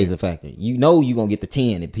plays a factor. You know you're gonna get the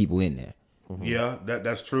 10 if people in there. Yeah,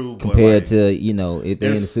 that's true. Compared to, if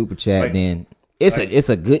they're in the super chat, then it's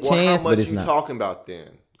a good chance, but it's not. How much you talking about then?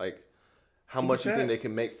 Like, how Super much chat? you think they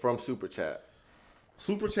can make from super chat?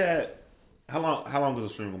 Super chat. How long is the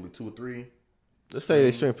stream gonna be? 2 or 3? Let's say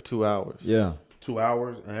they stream for 2 hours. Yeah. 2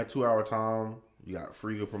 hours, and that 2 hour time, you got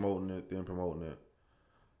Friga promoting it, then promoting it.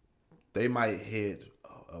 They might hit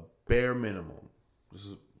a bare minimum.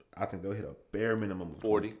 I think they'll hit a bare minimum of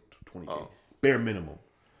 40, 20K. Bare minimum.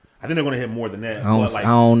 I think they're gonna hit more than that. I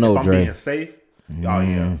don't know, if I'm Dre. being safe. Oh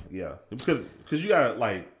yeah. Because you got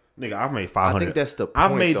nigga, I've made 500. I think that's the point,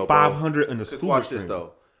 I've made though, 500 in the Because super watch stream. this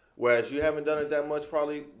though. Whereas you haven't done it that much,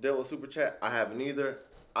 probably dealt with super chat. I haven't either.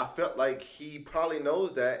 I felt like he probably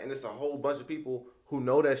knows that, and it's a whole bunch of people who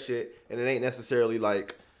know that shit, and it ain't necessarily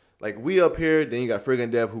like we up here. Then you got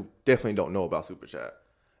friggin' Dev who definitely don't know about super chat,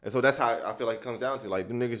 and so that's how I feel like it comes down to. Like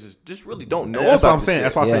them niggas just really don't know. And that's about what I'm this saying. shit.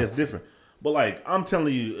 That's why I say it's different. But I'm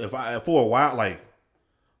telling you, for a while, I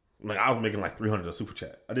was making 300 a super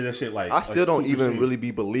chat. I did that shit I still don't even stream. really be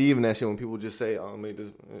believing that shit when people just say, "Oh, I made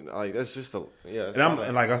this." Like that's just a yeah.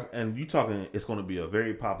 And you talking, it's going to be a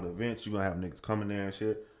very popular event. You're gonna have niggas coming there and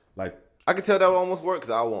shit. I can tell that would almost work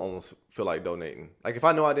because I would almost feel like donating. Like if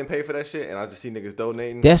I know I didn't pay for that shit and I just see niggas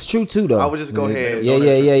donating, That's true too, though. I would just go ahead. And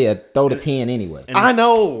Yeah. Throw the 10 anyway. I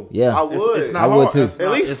know. Yeah. I would. It's not I would hard. too. It's At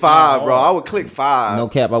not- least it's not 5, bro. hard. I would click 5. No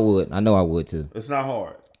cap, I would. I know I would too. It's not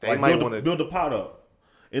hard. They might build, wanna- build the pot up,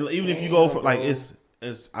 and even if you go for it's.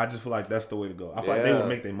 I just feel like that's the way to go. I feel like they would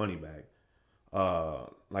make their money back.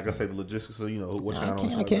 Like I said, the logistics of what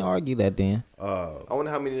channel. I can't argue that, then. I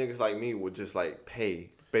wonder how many niggas like me would just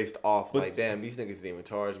pay based off damn, these niggas didn't even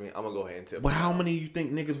charge me. I'm gonna go ahead and tip. But how many you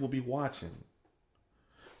think niggas will be watching?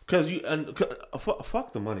 Because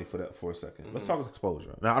fuck the money for that for a second. Let's talk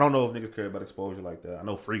exposure. Now I don't know if niggas care about exposure like that. I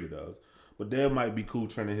know Friga does, but Dev might be cool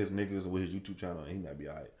training his niggas with his YouTube channel, and he might be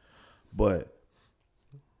alright. But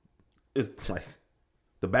it's like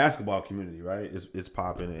the basketball community, right? It's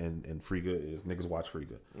popping, and Friga is niggas watch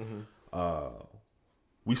Friga.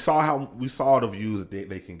 We saw the views that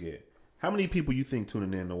they can get. How many people you think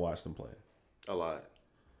tuning in to watch them play? A lot.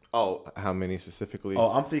 Oh, how many specifically?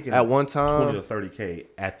 Oh, I'm thinking at one time 20 to 30K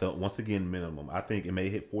at the once again minimum. I think it may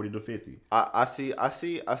hit 40 to 50. I see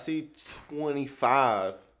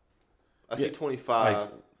 25. I see 25.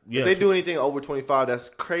 If they do anything over 25, that's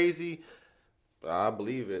crazy. I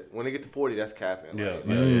believe it. When they get to 40, that's capping. Yeah.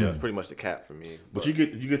 It's pretty much the cap for me. But you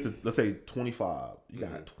get to, let's say 25. You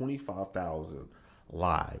got 25,000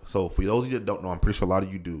 live. So for those of you that don't know, I'm pretty sure a lot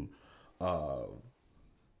of you do.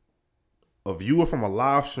 A viewer from a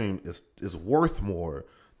live stream is worth more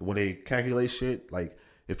when they calculate shit. Like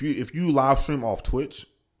if you live stream off Twitch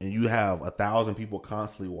and you have 1,000 people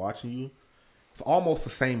constantly watching you, it's almost the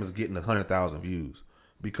same as getting 100,000 views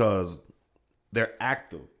because they're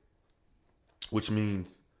active, which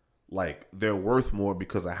means they're worth more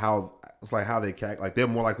because of how they calculate. They're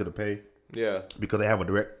more likely to pay. Yeah, because they have a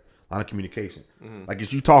direct line of communication.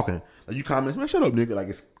 It's you talking, you comment, man, shut up, nigga.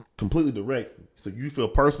 It's completely direct, so you feel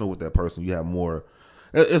personal with that person. You have more.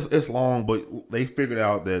 It's long, but they figured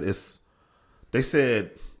out that They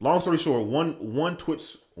said, long story short, one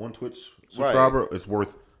Twitch subscriber is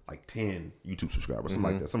worth 10 YouTube subscribers,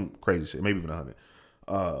 something like that, some crazy shit, maybe even 100.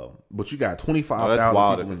 But you got 25,000. That's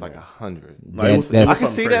wild if people it's in there. 100. It was I can something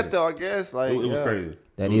see crazy. that though. I guess It was crazy.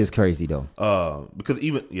 That is crazy though. Because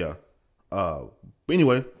even but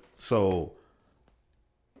anyway, so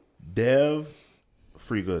Dev,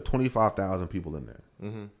 Friga, 25,000 people in there.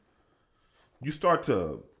 You start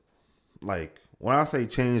to when I say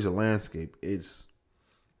change the landscape,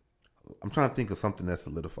 I'm trying to think of something that's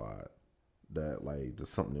solidified that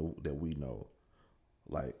just something that we know.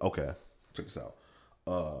 Okay, check this out.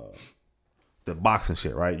 The boxing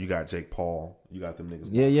shit, right? You got Jake Paul, you got them niggas.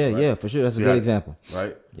 Yeah, right? for sure. That's So a you good got- example.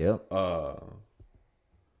 right? Yep.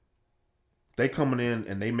 they coming in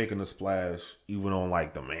and they making a splash even on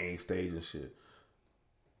like the main stage and shit.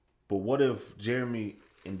 But what if Jeremy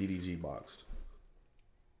and DDG boxed?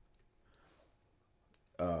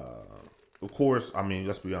 Of course, I mean,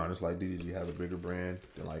 let's be honest. Like DDG has a bigger brand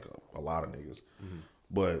than like a lot of niggas. Mm-hmm.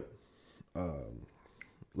 But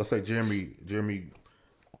let's say Jeremy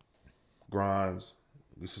grinds.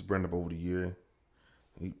 This is brand up over the year.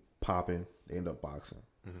 He popping. They end up boxing.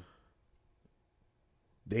 Mm-hmm.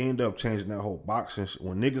 They end up changing that whole boxing.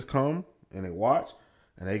 When niggas come and they watch,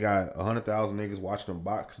 and they got 100,000 niggas watching them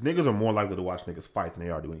box. Cause niggas are more likely to watch niggas fight than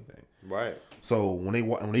they are do anything. Right. So when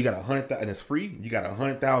you got 100,000 and it's free, you got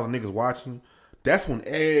 100,000 niggas watching. That's when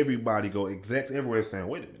everybody go execs everywhere saying,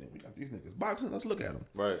 "Wait a minute, we got these niggas boxing. Let's look at them."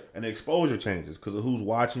 Right. And the exposure changes because of who's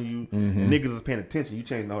watching you. Mm-hmm. Niggas is paying attention. You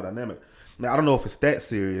change the whole dynamic. Now I don't know if it's that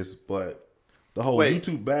serious, but the whole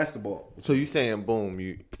YouTube basketball. So you saying boom?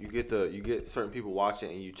 You get certain people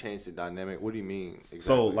watching and you change the dynamic. What do you mean exactly?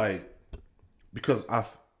 So like. Because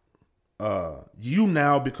you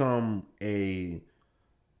now become a.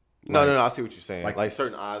 No. I see what you're saying. Like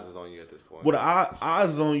certain eyes is on you at this point. Well, the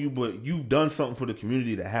eyes is on you, but you've done something for the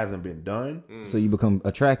community that hasn't been done. So you become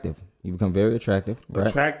attractive. You become very attractive. Right?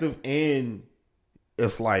 Attractive, and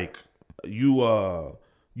it's like you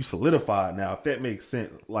solidified now. If that makes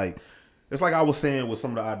sense, like it's like I was saying with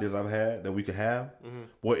some of the ideas I've had that we could have. Mm-hmm.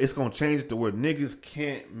 Well, it's gonna change it to where niggas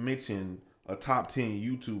can't mention a top 10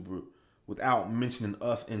 YouTuber without mentioning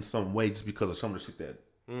us in some way just because of some of the shit that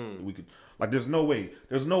we could. Like, there's no way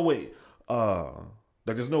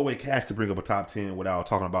Cash could bring up a top 10 without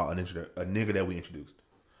talking about a nigga that we introduced.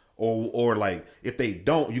 Or like, if they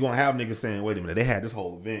don't, you're going to have niggas saying, wait a minute, they had this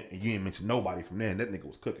whole event and you ain't mention nobody from there and that nigga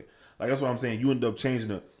was cooking. Like, that's what I'm saying. You end up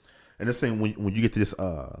changing it. And the same when you get to this,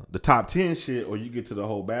 the top 10 shit, or you get to the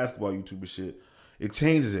whole basketball YouTuber shit, it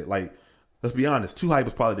changes it. Like, let's be honest, 2Hype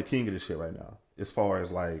is probably the king of this shit right now. As far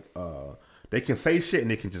as like, they can say shit and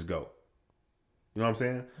they can just go. You know what I'm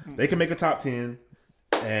saying? They can make a top 10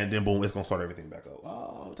 and then boom, it's gonna start everything back up.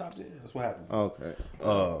 Oh, top 10. That's what happens. Okay.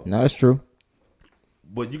 No, that's true.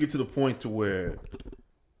 But you get to the point to where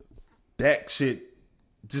that shit,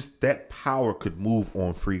 just that power could move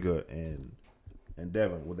on Friga and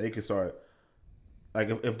Devin, where they could start. Like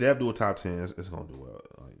if Dev do a top 10, it's gonna do well,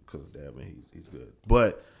 like, because of Dev and he's good.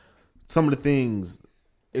 But some of the things,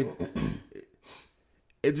 it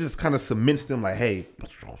just kind of cements them like, hey,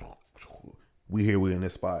 we're in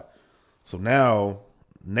this spot. So now,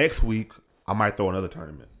 next week, I might throw another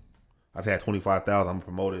tournament. I've had 25,000, I'm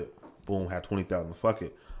promoted, boom, had 20,000, fuck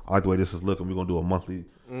it. I like the way this is looking. We're going to do a monthly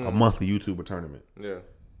YouTuber tournament. Yeah.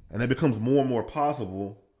 And it becomes more and more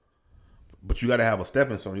possible, but you got to have a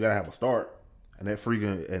stepping stone. You got to have a start. And that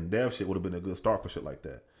Freakin' and Dev shit would have been a good start for shit like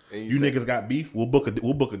that. You niggas got beef, we'll book a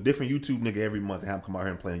different YouTube nigga every month and have him come out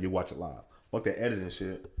here and play and you watch it live. Fuck that editing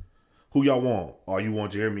shit. Who y'all want? Oh, you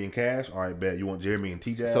want Jeremy and Cash? All right, bet. You want Jeremy and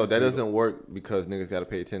TJ? So that doesn't work because niggas got to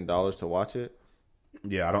pay $10 to watch it?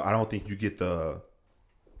 Yeah, I don't think you get the.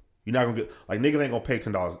 You're not gonna get like niggas ain't gonna pay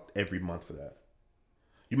 $10 every month for that.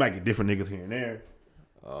 You might get different niggas here and there,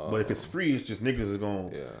 but if it's free, it's just niggas is gonna.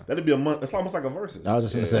 Yeah. That'd be a month. It's almost like a versus. I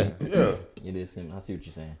was just gonna say. Yeah. It is him. I see what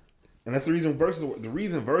you're saying. And that's the reason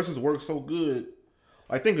versus work so good.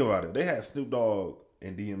 Like think about it. They had Snoop Dogg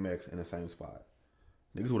and DMX in the same spot.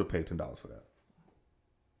 Niggas would have paid $10 for that.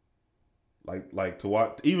 Like to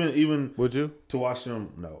watch even would you to watch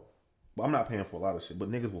them? No, but I'm not paying for a lot of shit.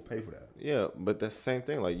 But niggas will pay for that. Yeah, but that's the same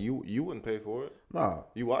thing. Like you wouldn't pay for it. Nah,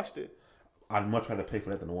 you watched it. I'd much rather pay for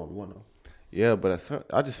that than the 1v1 though. Yeah, but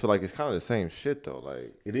I just feel like it's kind of the same shit though.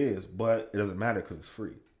 Like it is, but it doesn't matter because it's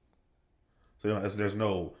free. So you know, there's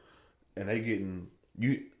no, and they getting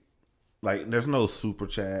you. Like there's no super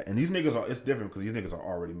chat, and these niggas are. It's different because these niggas are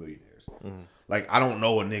already millionaires. Mm-hmm. Like I don't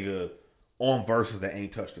know a nigga on versus that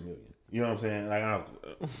ain't touched $1 million. You know what I'm saying? Like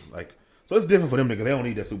like so it's different for them niggas. They don't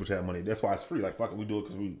need that super chat money. That's why it's free. Like fuck it, we do it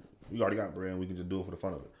because we already got brand. We can just do it for the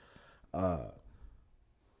fun of it.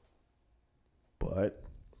 But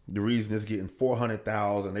the reason it's getting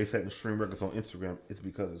 400,000, they setting stream records on Instagram, it's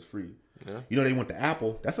because it's free. Yeah. You know they went to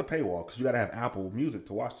Apple. That's a paywall because you got to have Apple Music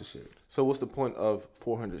to watch the shit. So what's the point of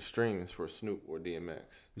 400 streams for Snoop or DMX?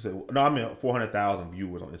 You say no? I mean 400,000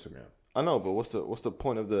 viewers on Instagram. I know, but what's the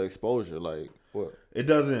point of the exposure? Like what? It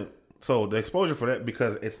doesn't. So the exposure for that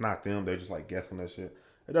because it's not them. They're just like guessing that shit.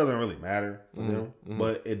 It doesn't really matter for them,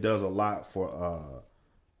 but it does a lot for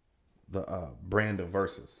the brand of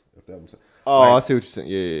Versus. If that makes sense. Oh, like, I see what you're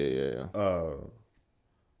saying. Yeah.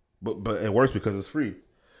 But it works because it's free.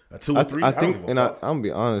 2 or 3. I think, and I'm gonna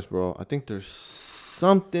be honest, bro. I think there's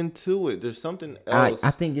something to it. There's something else.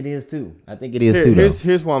 I think it is too.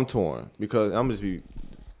 Here's why I'm torn because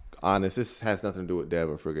honest. This has nothing to do with Dev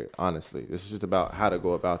or Frigate. Honestly, this is just about how to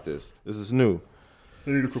go about this. This is new.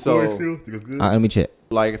 So, let me check.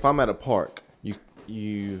 like, if I'm at a park,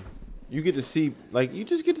 you get to see, like, you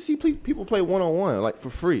just get to see people play 1-on-1, like, for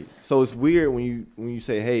free. So it's weird when you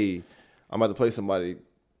say, hey, I'm about to play somebody,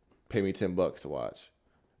 pay me $10 to watch.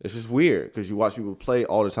 It's just weird because you watch people play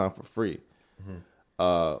all the time for free.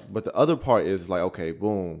 But the other part is like, okay,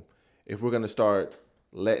 boom. If we're gonna start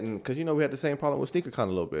letting, because we had the same problem with SneakerCon a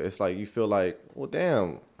little bit. It's like you feel like, well,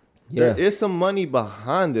 damn, there is some money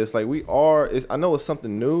behind this. Like I know it's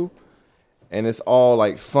something new, and it's all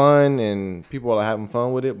like fun, and people are having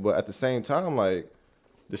fun with it. But at the same time, like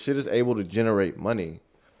the shit is able to generate money,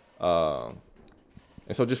 and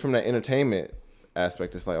so just from that entertainment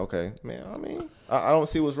aspect, it's like, okay, man. I mean, I don't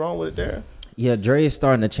see what's wrong with it there. Yeah, Dre is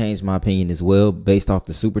starting to change my opinion as well based off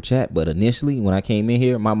the super chat. But initially, when I came in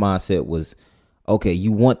here, my mindset was, okay,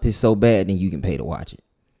 you want this so bad, then you can pay to watch it.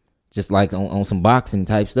 Just like on some boxing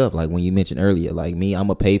type stuff, like when you mentioned earlier, like me, I'm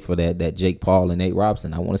going to pay for that Jake Paul and Nate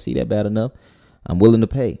Robinson. I want to see that bad enough. I'm willing to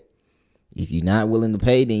pay. If you're not willing to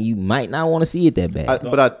pay, then you might not want to see it that bad.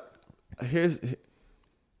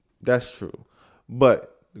 That's true.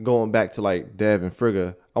 But going back to like Dev and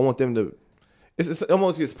Frigga, I want them to. It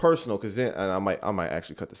almost gets personal because then, and I might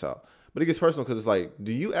actually cut this out, but it gets personal because it's like,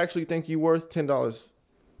 do you actually think you're worth $10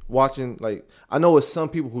 watching? Like, I know it's some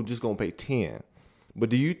people who just gonna pay 10, but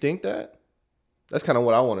do you think that? That's kind of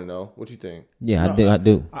what I want to know. What you think? Yeah, I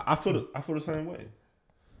do. I feel the same way.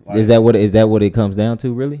 Like, is that what it comes down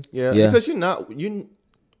to, really? Yeah. Because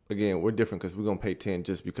again, we're different because we're gonna pay 10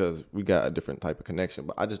 just because we got a different type of connection.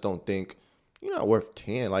 But I just don't think you're not worth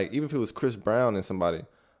 10. Like, even if it was Chris Brown and somebody.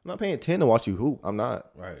 I'm not paying 10 to watch you hoop. I'm not.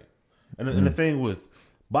 Right. And the thing with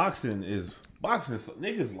boxing is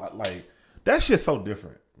niggas like that shit's so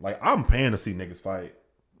different. Like, I'm paying to see niggas fight.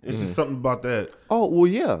 It's just something about that. Oh, well,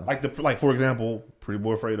 yeah. Like for example, Pretty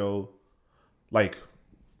Boy Fredo, like,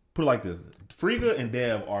 put it like this. Frigga and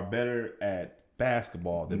Dev are better at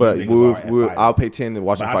basketball than niggas are at I'll pay 10 to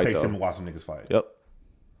watch them fight, I'll pay 10 though. to watch some niggas fight. Yep.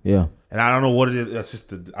 Yeah. And I don't know what it is. That's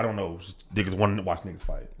just I don't know. Just niggas want to watch niggas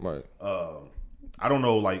fight. Right. I don't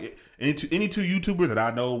know, like any two YouTubers that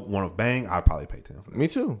I know want to bang, I'd probably pay 10 for that. Me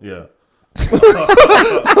too. Yeah.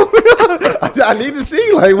 I need to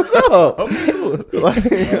see, like, what's up? Like,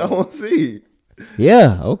 I want to see.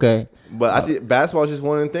 Yeah, okay. But I think basketball is just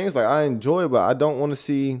one of the things, like, I enjoy, but I don't want to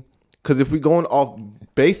see, because if we're going off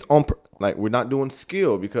based on, like, we're not doing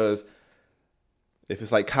skill, because if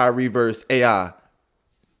it's like Kyrie versus AI,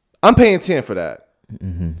 I'm paying 10 for that.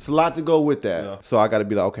 Mm-hmm. It's a lot to go with that. Yeah. So I got to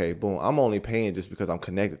be like, okay, boom, I'm only paying just because I'm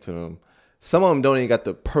connected to them. Some of them don't even got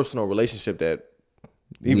the personal relationship that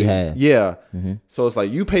we have. Yeah. Mm-hmm. So it's like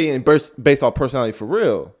you paying based off personality for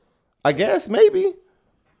real. I guess, maybe.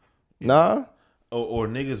 Yeah. Nah. Or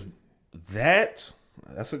niggas, that's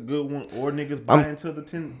a good one. Or niggas buy into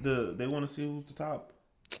they want to see who's the top.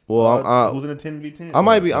 Well, who's in the 10v10?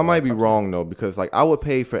 I might be wrong though, because like I would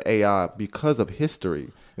pay for AI because of history.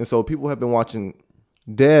 And so people have been watching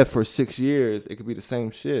Dev for 6 years. It could be the same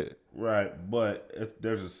shit. Right, but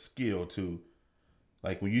there's a skill too.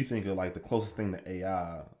 Like when you think of like the closest thing to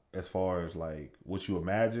AI, as far as like what you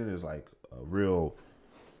imagine is like a real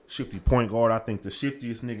shifty point guard. I think the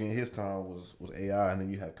shiftiest nigga in his time was AI, and then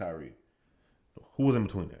you have Kyrie. Who was in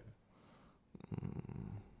between there?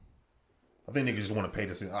 I think niggas just want to pay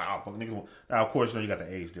to see. Now, of course, you got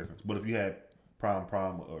the age difference, but if you had prime,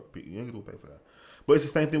 or niggas will pay for that. But it's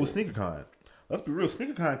the same thing with SneakerCon. Let's be real.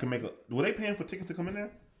 SneakerCon can make were they paying for tickets to come in there?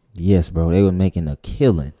 Yes, bro. They were making a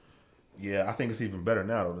killing. Yeah, I think it's even better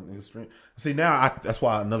now though. The niggas stream. See, now that's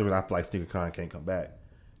why another reason I feel like SneakerCon can't come back.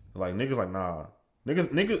 Like niggas, like nah.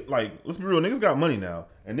 Niggas, like, let's be real. Niggas got money now,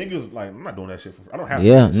 and niggas like, I'm not doing that shit for. I don't have.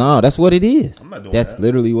 Yeah, no, that's what it is. I'm not doing that's that.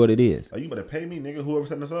 Literally what it is. Like, you better pay me, nigga. Whoever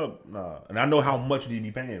setting us up, nah. And I know how much you need to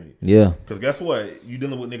be paying me. Yeah. Because guess what? You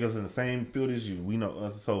dealing with niggas in the same field as you. We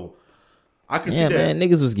know. So I can see that. Man,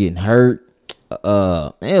 niggas was getting hurt.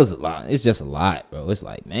 Man, it was a lot. It's just a lot, bro. It's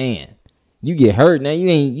like, man, you get hurt now.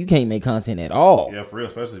 You can't make content at all. Yeah, for real.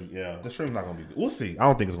 Especially, the stream's not gonna be good. We'll see. I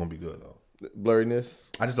don't think it's gonna be good though. Blurriness.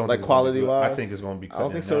 I just don't like think quality wise. I think it's gonna be. I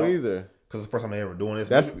don't think so either. Because it's the first time they ever doing this.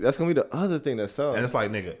 That's gonna be the other thing that sucks. And it's like,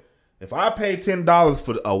 nigga, if I pay $10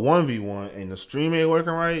 for a 1v1 and the stream ain't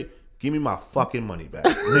working right, give me my fucking money back.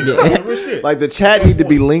 Nigga, like the chat need to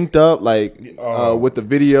be linked up, like with the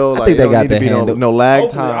video. I think they got that handle. No lag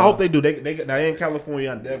Hopefully, time. I hope they do. They in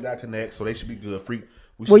California and Dev got connect, so they should be good.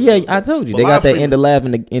 I told you they got that in the lab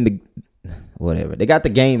in the whatever. They got the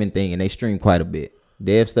gaming thing and they stream quite a bit.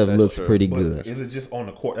 Dev stuff looks pretty good. Is it just on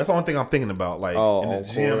the court? That's the only thing I'm thinking about. Like in the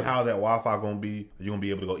gym, how's that Wi-Fi gonna be? Are you gonna be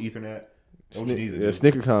able to go Ethernet? What you need to do.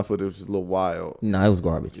 SneakerCon footage was a little wild. No, it was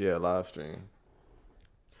garbage. Yeah, live stream.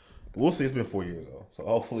 We'll see. It's been 4 years though, so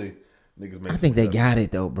hopefully niggas make. I think they got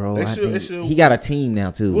it though, bro. They I should- think should- he got a team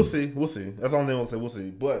now too. We'll see. We'll see. That's the only thing I'll say. We'll see.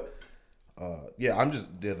 But yeah, I'm just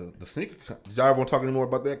the sneaker. Did y'all ever want to talk anymore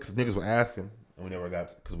about that? Because niggas were asking, and we never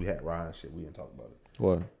got because we had Ryan shit. We didn't talk about it.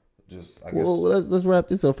 What? Just I guess. Well, let's wrap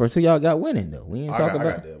this up first. So y'all got winning though. We ain't I talking got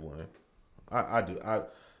about. Dev winning. I do.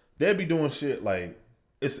 They'd be doing shit like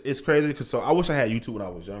it's crazy because so I wish I had YouTube when I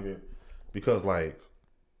was younger because like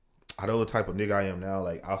I know the type of nigga I am now.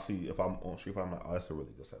 Like I'll see if I'm on Street Fighter, I'm like, oh, that's a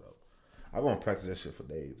really good setup. I go and practice that shit for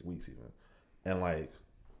days, weeks even, and like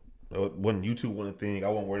when YouTube wasn't a thing, I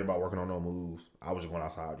wasn't worried about working on no moves. I was just going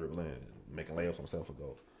outside dribbling, making layups on myself a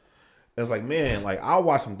goal. And it's like, man, like I'll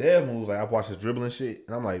watch some Dev moves, like I watch his dribbling shit,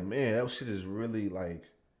 and I'm like, man, that shit is really like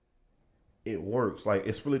it works. Like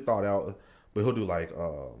it's really thought out. But he'll do like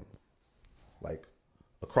a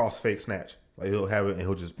cross fake snatch. Like he'll have it and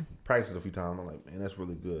he'll just practice it a few times. I'm like, man, that's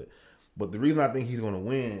really good. But the reason I think he's gonna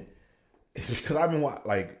win is because I've been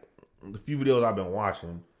like the few videos I've been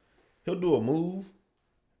watching. He'll do a move,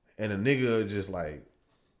 and a nigga just like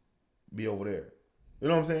be over there. You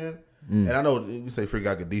know what I'm saying? And I know you say Freak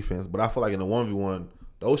got good defense, but I feel like in the 1v1,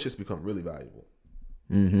 those shits become really valuable.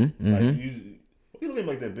 Like you looking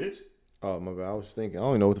like that, bitch. Oh my bad. I was thinking. I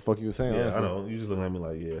don't even know what the fuck you were saying. Yeah, honestly. I know. You just looking at me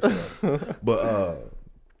like, yeah. Shut up. But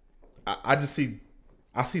I just see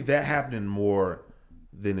that happening more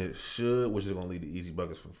than it should, which is going to lead to easy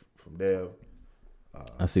buckets from Dev.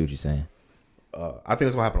 I see what you're saying. I think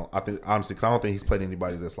it's going to happen. I think honestly, because I don't think he's played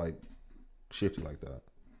anybody that's like shifty like that,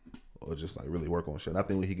 or just like really work on shit. I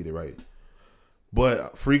think he get it right.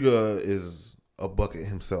 But Friga is a bucket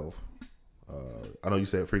himself. I know you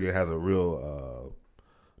said Friga has a real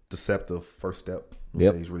deceptive first step.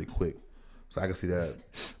 You say he's really quick, so I can see that.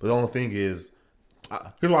 But the only thing is,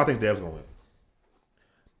 here's why I think Dev's going to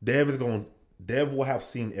win. Dev will have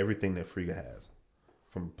seen everything that Friga has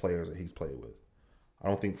from players that he's played with. I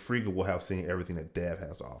don't think Friga will have seen everything that Dev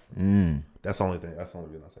has to offer. That's the only thing. That's the only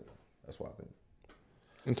reason I say that. That's why I think.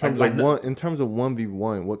 In terms of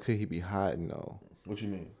 1v1, what could he be hiding though? What you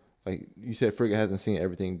mean? Like you said, Frigga hasn't seen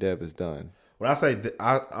everything Dev has done. When I say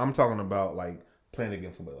I'm talking about like playing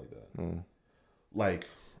against somebody like that. Like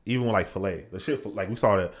even with like Filet, the shit like we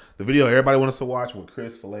saw the video everybody wanted us to watch with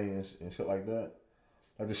Chris Filet and shit like that.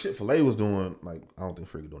 Like the shit Filet was doing, like I don't think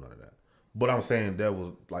Frigga doing none of that. But I'm saying Dev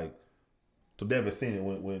was like, so Dev has seen it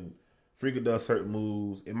when Frigga does certain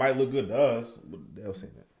moves. It might look good to us, but Dev's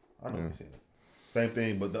seen it. I know he's seen it. Same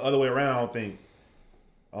thing, but the other way around, I don't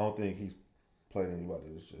think he's played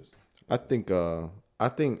anybody. It's just I think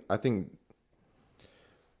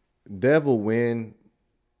Dev will win,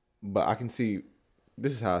 but I can see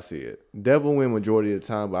this is how I see it. Dev will win majority of the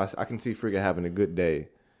time, but I can see Frigga having a good day.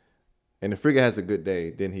 And if Frigga has a good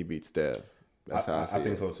day, then he beats Dev. That's how I see it. I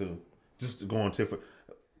think so too. Just going different.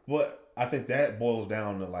 But I think that boils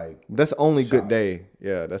down to like that's only shots. good day.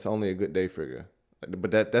 Yeah, that's only a good day Frigga.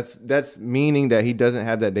 But that's meaning that he doesn't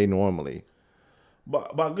have that day normally.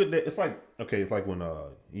 But by good day, it's like okay, it's like when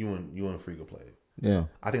you and Frigga played. Yeah.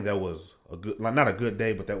 I think that was a good, like not a good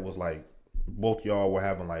day, but that was like both y'all were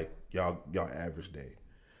having like y'all average day.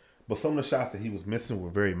 But some of the shots that he was missing were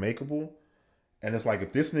very makeable, and it's like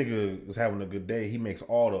if this nigga is having a good day, he makes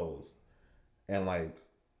all those. And like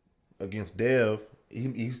against Dev,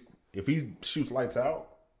 he's if he shoots lights out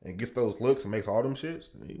and gets those looks and makes all them shits,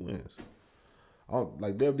 then he wins. I don't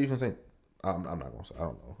like Dev defense ain't. I'm not gonna say I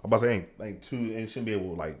don't know. I'm about to say ain't two and shouldn't be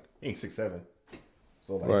able to like ain't 6'7".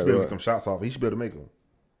 So like he should be able to get them shots off. He should be able to make them.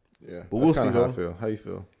 Yeah, but we'll see. How I feel. How you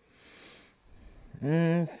feel?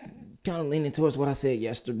 Kind of leaning towards what I said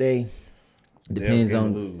yesterday. Depends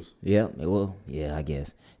on lose. Yeah, well, yeah, I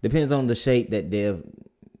guess depends on the shape that Dev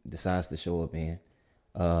decides to show up in.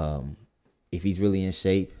 If he's really in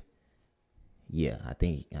shape, yeah, I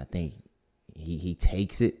think he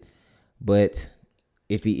takes it. But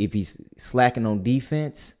if he's slacking on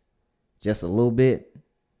defense just a little bit,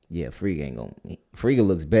 yeah, Frigga ain't gonna. Frigga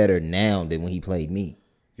looks better now than when he played me.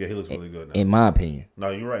 Yeah, he looks really good now. In my opinion. No,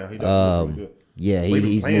 you're right. He does look really good. Yeah, he's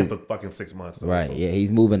been playing for fucking 6 months. Though, right. So. Yeah,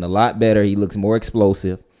 he's moving a lot better. He looks more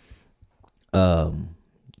explosive.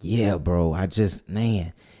 Yeah, bro. I just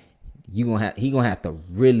he gonna have to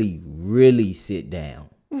really, really sit down.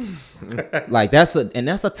 Like that's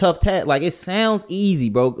a tough task. Like it sounds easy,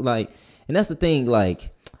 bro. Like, and that's the thing.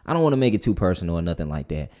 Like, I don't want to make it too personal or nothing like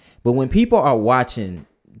that. But when people are watching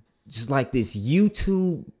just like this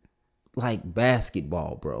YouTube like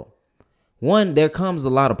basketball, bro. One, there comes a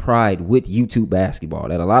lot of pride with YouTube basketball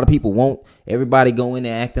that a lot of people won't. Everybody go in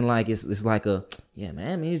there acting like it's like yeah,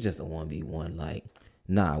 man. I mean, it's just a 1v1. Like,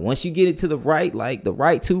 Nah, once you get it to the right, like the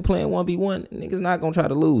right two playing 1v1, niggas not gonna try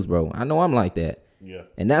to lose, bro. I know I'm like that. Yeah.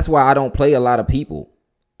 And that's why I don't play a lot of people.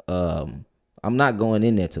 I'm not going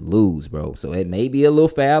in there to lose, bro. So it may be a little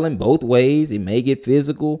fouling both ways. It may get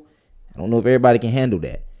physical. I don't know if everybody can handle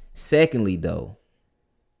that. Secondly, though,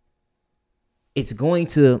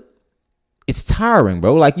 it's tiring,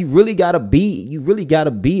 bro. Like you really gotta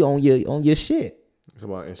be on your shit.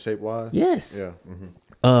 Come on, in shape wise. Yes. Yeah.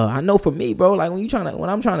 I know for me, bro, like when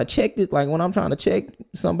I'm trying to check this, like when I'm trying to check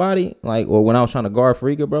somebody, like, or when I was trying to guard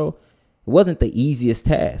Friga, bro, it wasn't the easiest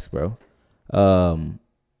task, bro.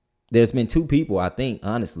 There's been two people, I think,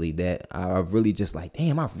 honestly, that I've really just like,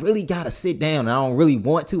 damn, I really got to sit down. And I don't really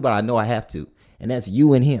want to, but I know I have to. And that's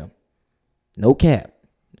you and him. No cap.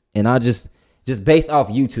 And I just based off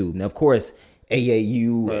YouTube. Now, of course,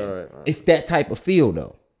 AAU, Right. it's that type of feel,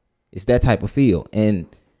 though. It's that type of feel. And,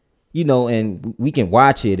 you know, and we can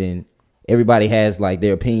watch it and everybody has like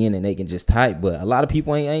their opinion and they can just type. But a lot of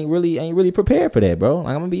people ain't really prepared for that, bro.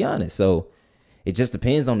 Like, I'm going to be honest. So it just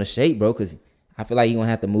depends on the shape, bro, because I feel like he's going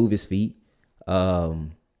to have to move his feet. He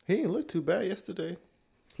didn't look too bad yesterday.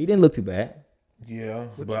 He didn't look too bad. Yeah,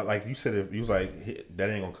 but like you said, he was like, that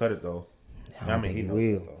ain't gonna cut it though. I mean, he will.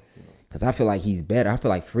 knows it, though, you know. Because I feel like he's better. I feel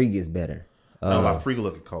like Friga is better. No, like Friga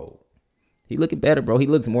looking cold. He looking better, bro. He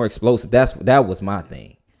looks more explosive. That was my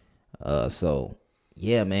thing. So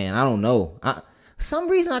yeah, man. I don't know. For some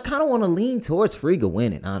reason I kind of want to lean towards Friga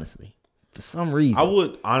winning. Honestly, for some reason, I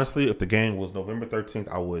would honestly, if the game was November 13th,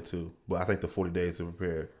 I would too. But I think the 40 days to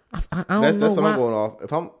prepare. I don't That's know what why. I'm going off.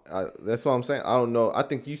 That's what I'm saying. I don't know. I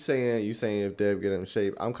think you saying if Dev get in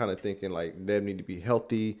shape. I'm kind of thinking like Dev need to be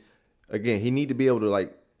healthy. Again, he need to be able to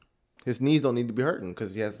like his knees don't need to be hurting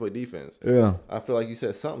because he has to play defense. Yeah. I feel like you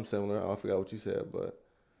said something similar. I forgot what you said, but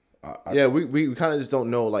we kind of just don't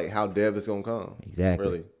know like how Dev is gonna come. Exactly.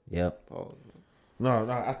 Really. Yep. Oh.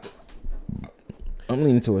 No. I'm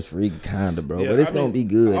leaning towards Friga, kinda, bro. Yeah, but it's I mean, gonna be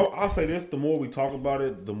good. I'll say this: the more we talk about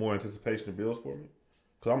it, the more anticipation it builds for me.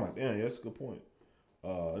 Because I'm like, damn, yeah, that's a good point.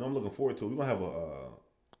 And I'm looking forward to it. We're gonna have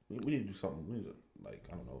we need to do something. We need to, like,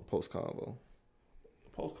 I don't know, Post convo.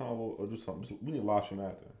 post convo or do something. We need to live stream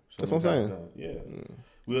after. That's what I'm saying. Done.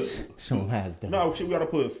 Yeah. Sean has done. No, shit, we gotta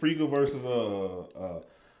put Friga versus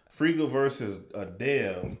a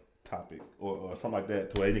Dev topic or something like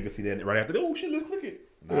that to where they can see that right after. Oh shit, let's click it.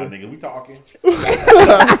 Nah, nigga, we talking.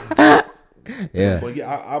 Yeah. But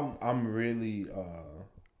yeah, I'm really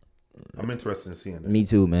I'm interested in seeing that. Me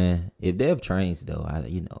too, man. If Dev trains though,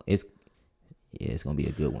 it's gonna be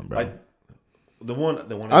a good one, bro. Like the one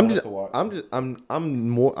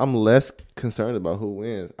I'm less concerned about who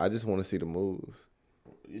wins. I just want to see the moves.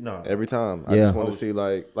 No, Every time. I Yeah. just want to see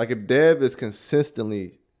like if Dev is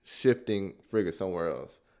consistently shifting Friga somewhere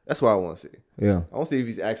else. That's what I want to see. Yeah. I want to see if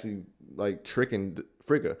he's actually like tricking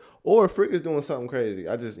Friga or if Friga's doing something crazy.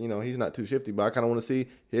 I just, he's not too shifty, but I kind of want to see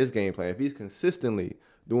his game plan. If he's consistently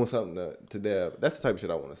doing something to Dev, that's the type of shit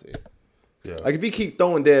I want to see. yeah. Like if he keep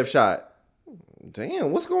throwing Dev shot,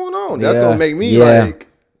 damn, what's going on? That's Yeah. gonna make me Yeah. like.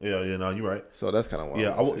 yeah, no, you're right. So that's kind of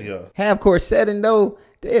why. Yeah, Half court setting though,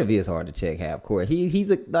 Dev is hard to check half court.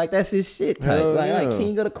 He's that's his shit type. Hell Like yeah.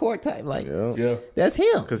 king of the court type. Like Yeah. that's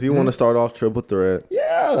him. Because he want to start off triple threat.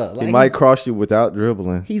 Yeah. Like He might cross you without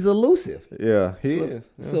dribbling. he's elusive. Yeah, he is.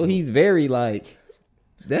 So he's very like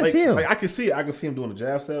that's like, him. Like I can see it. I can see him doing the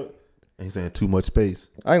jab step, and he's saying too much space.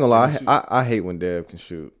 I ain't gonna lie. I hate when Dev can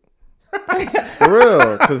shoot. For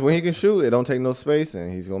real. Because when he can shoot, it don't take no space,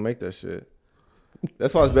 and he's gonna make that shit.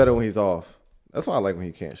 That's why it's better when he's off. That's why I like when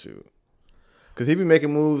he can't shoot. Because he be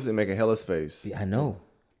making moves and making hella space. Yeah, I know.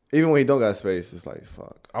 Even when he don't got space, it's like,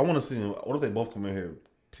 fuck. I want to see him. What if they both come in here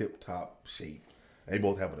tip top shape? They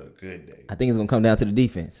both having a good day. I think it's gonna come down to the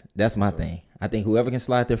defense. That's my thing. I think whoever can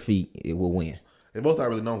slide their feet, it will win. They both not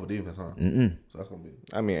really known for defense, huh? Mm-mm. So that's gonna be.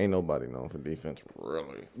 I mean, ain't nobody known for defense,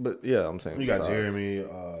 really. But yeah, I'm saying. You got besides. Jeremy,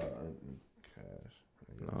 and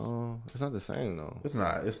Cash. No, it's not the same, though. It's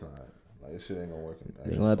not. Like this shit ain't gonna work.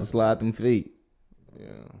 They're gonna have to slide them feet. Yeah.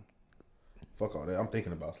 Fuck all that. I'm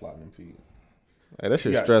thinking about sliding them feet. Hey, that shit's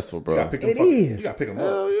You got- stressful, bro. You gotta pick them It is. You gotta pick them up.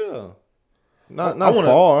 Hell yeah. Not I wanna,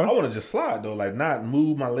 far. I want to just slide though, like not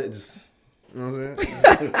move my leg. Just you know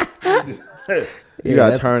what I'm saying. You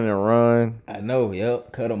gotta that's- turn and run. I know.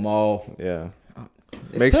 Yep. Cut them off. Yeah.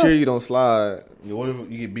 It's Make tough. sure you don't slide. Yeah, what if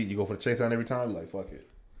you get beat? You go for the chase down every time. You're like fuck it.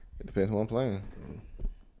 It depends who I'm playing.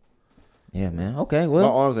 Yeah, man. Okay. My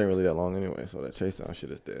Well. arms ain't really that long anyway, so that chase down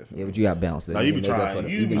shit is dead. Yeah, but you got bounced. Nah, you be trying.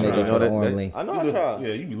 You be trying. for the arm length. I know You I live- try.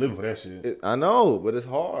 Yeah, you be living for that shit. I know, but it's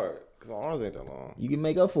hard because my arms ain't that long. You can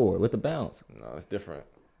make up for it with the bounce. No, it's different.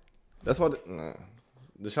 That's why. Nah.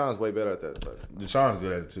 Deshaun's way better at that. But Deshaun's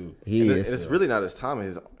good at it too. He and is. it's really not his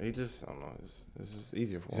timing. He just, I don't know. It's just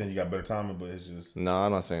easier for You saying him. you got better timing, but it's just. No,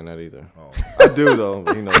 I'm not saying that either. Oh. I do though.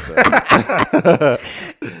 But he knows that.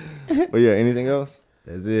 But yeah, anything else?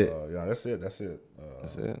 That's it. Yeah, that's it. That's it.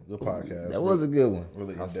 That's it. Good podcast. That was a good one.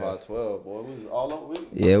 really House in Pod depth. 12, boy. We was all over.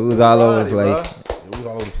 Yeah, it was all over the Alrighty, place. bruh. It was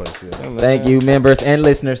all over the place. Yeah. Thank you, members and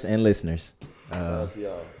listeners. Shout out to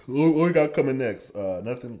y'all. What we got coming next?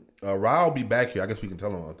 Nothing. Ryan will be back here. I guess we can tell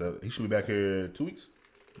him about that. He should be back here 2 weeks.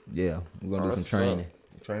 Yeah, we're gonna do some that's what's training.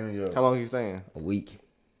 Training. Yeah. How long he staying? A week.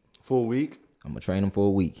 Full week? I'm gonna train him for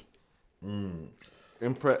a week. In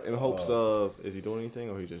hopes of, is he doing anything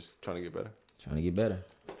or he just trying to get better? Trying to get better.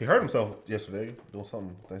 He hurt himself yesterday doing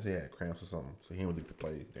something. I think he had cramps or something, so he didn't get to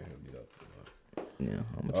play. Then he'll get up. Yeah,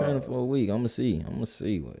 I'm gonna train him for a week. I'm gonna see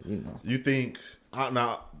what you know. You think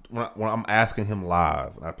now when I'm asking him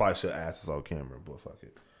live, and I probably should ask this on camera, but fuck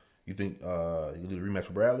it. You think you need a rematch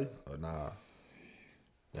with Bradley or nah?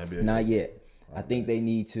 Not yet. I think they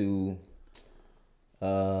need to.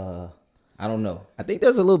 I don't know. I think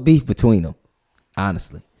there's a little beef between them.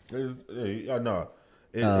 Honestly. Yeah, no.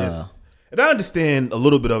 It's and I understand a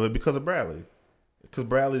little bit of it because of Bradley. Because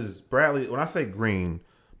Bradley. When I say green,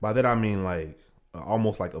 by that I mean like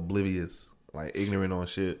almost like oblivious, like ignorant on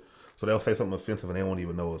shit. So they'll say something offensive and they won't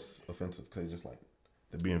even know it's offensive because just like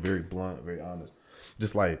they're being very blunt, very honest.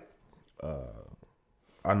 Just like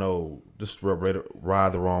I know just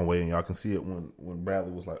ride the wrong way, and y'all can see it when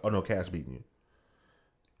Bradley was like, "Oh no, Cash beating you,"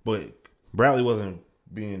 but Bradley wasn't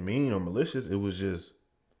being mean or malicious. It was just,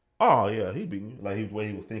 "Oh yeah, he beat you," like the way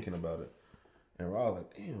he was thinking about it. And Rod was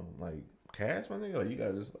like, "Damn, like Cash, my nigga, like you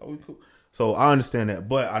guys just we cool." So I understand that,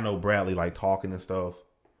 but I know Bradley like talking and stuff,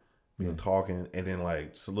 talking, and then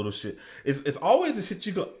like just a little shit. It's always the shit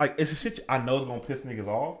you go like. It's the shit I know is gonna piss niggas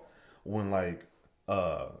off when like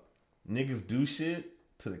niggas do shit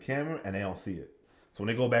to the camera and they don't see it. So when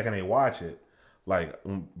they go back and they watch it, like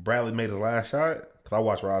when Bradley made his last shot, because I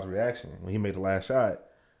watched Rod's reaction when he made the last shot,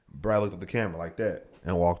 Brad looked at the camera like that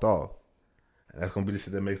and walked off. And that's gonna be the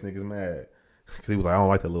shit that makes niggas mad. Because he was like, I don't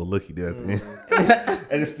like that little look he did at the end.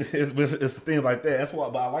 And it's things like that. That's why,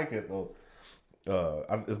 but I like that though.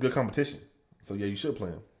 It's good competition. So yeah, you should play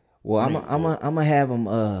him. Well, I'm gonna have them.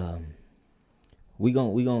 We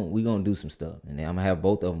gonna do some stuff, and then I'm gonna have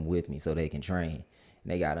both of them with me so they can train.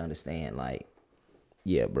 And they gotta understand, like,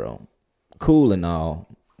 yeah, bro, cool and all,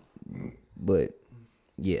 but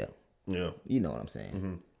yeah, you know what I'm saying.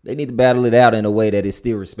 Mm-hmm. They need to battle it out in a way that is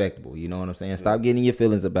still respectable. You know what I'm saying? Stop getting your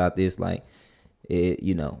feelings about this, like, it,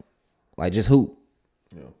 you know, like just hoop.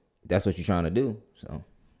 Yeah, that's what you're trying to do. So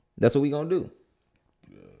that's what we gonna do.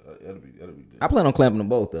 Yeah, that'll be good. I plan on clamping them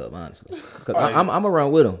both up, honestly, because I'm gonna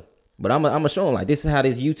run with them. But I'm gonna show them like this is how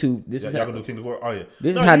this YouTube. This is y'all how, gonna do King of War. Oh yeah,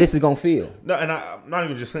 this is how this is gonna feel. No, and I'm not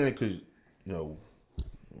even just saying it because of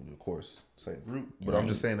course, same group. But I'm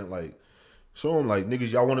just saying it like, show them like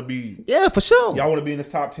niggas, y'all want to be. Yeah, for sure. Y'all want to be in this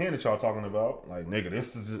top 10 that y'all talking about. Like nigga,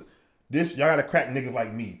 this y'all gotta crack niggas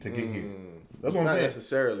like me to get here. That's what I'm Not saying.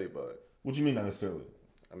 necessarily, but What you mean not necessarily?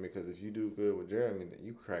 I mean, because if you do good with Jeremy, then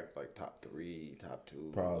you crack like top 3, top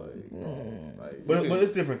 2, Probably. But But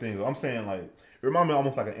it's different things. I'm saying like, it remind me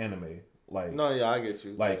almost like an anime. Like no, yeah, I get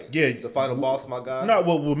you. Like yeah, the final boss, my guy. No,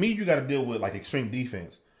 well with me you got to deal with like extreme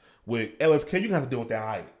defense. With LSK you gonna have to deal with that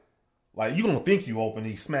height. Like you gonna think you open,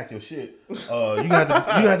 he smack your shit. You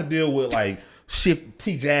have to deal with like shift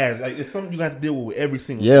T Jazz. Like it's something you got to deal with every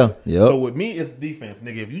single. Yeah, yeah. So with me it's defense,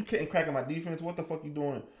 nigga. If you can't crack my defense, what the fuck you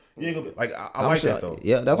doing? You ain't gonna be like I like sure, that though.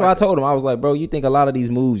 Yeah, that's why I told him. I was like, bro, you think a lot of these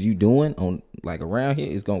moves you doing on like around here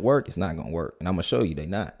is gonna work? It's not gonna work, and I'm gonna show you they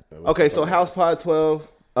not. Okay, so House Pod 12.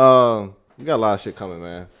 We got a lot of shit coming,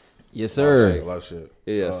 man. Yes, sir. A lot of shit.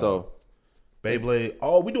 Yeah, so Beyblade.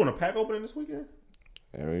 Oh, we doing a pack opening this weekend?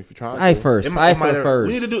 Yeah, if you're trying Cypher first.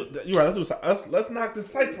 We need to do. You're right. Let's knock the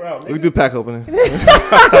Cypher out. Nigga. We can do pack opening.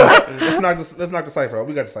 let's knock the Cypher out.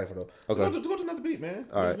 We got the Cypher though. Okay. Go to another beat, man.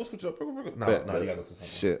 All right. We'll switch up. No, you gotta go to something.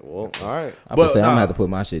 Shit. Well, all right. I'm gonna have to put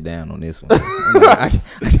my shit down on this one.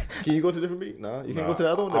 Can you go to a different beat? No, you can't go to the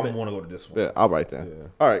other one. I want to go to this one. Yeah, all right then. Yeah.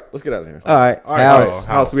 All right, let's get out of here. All right.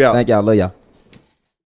 House, we out. Thank y'all. Love y'all.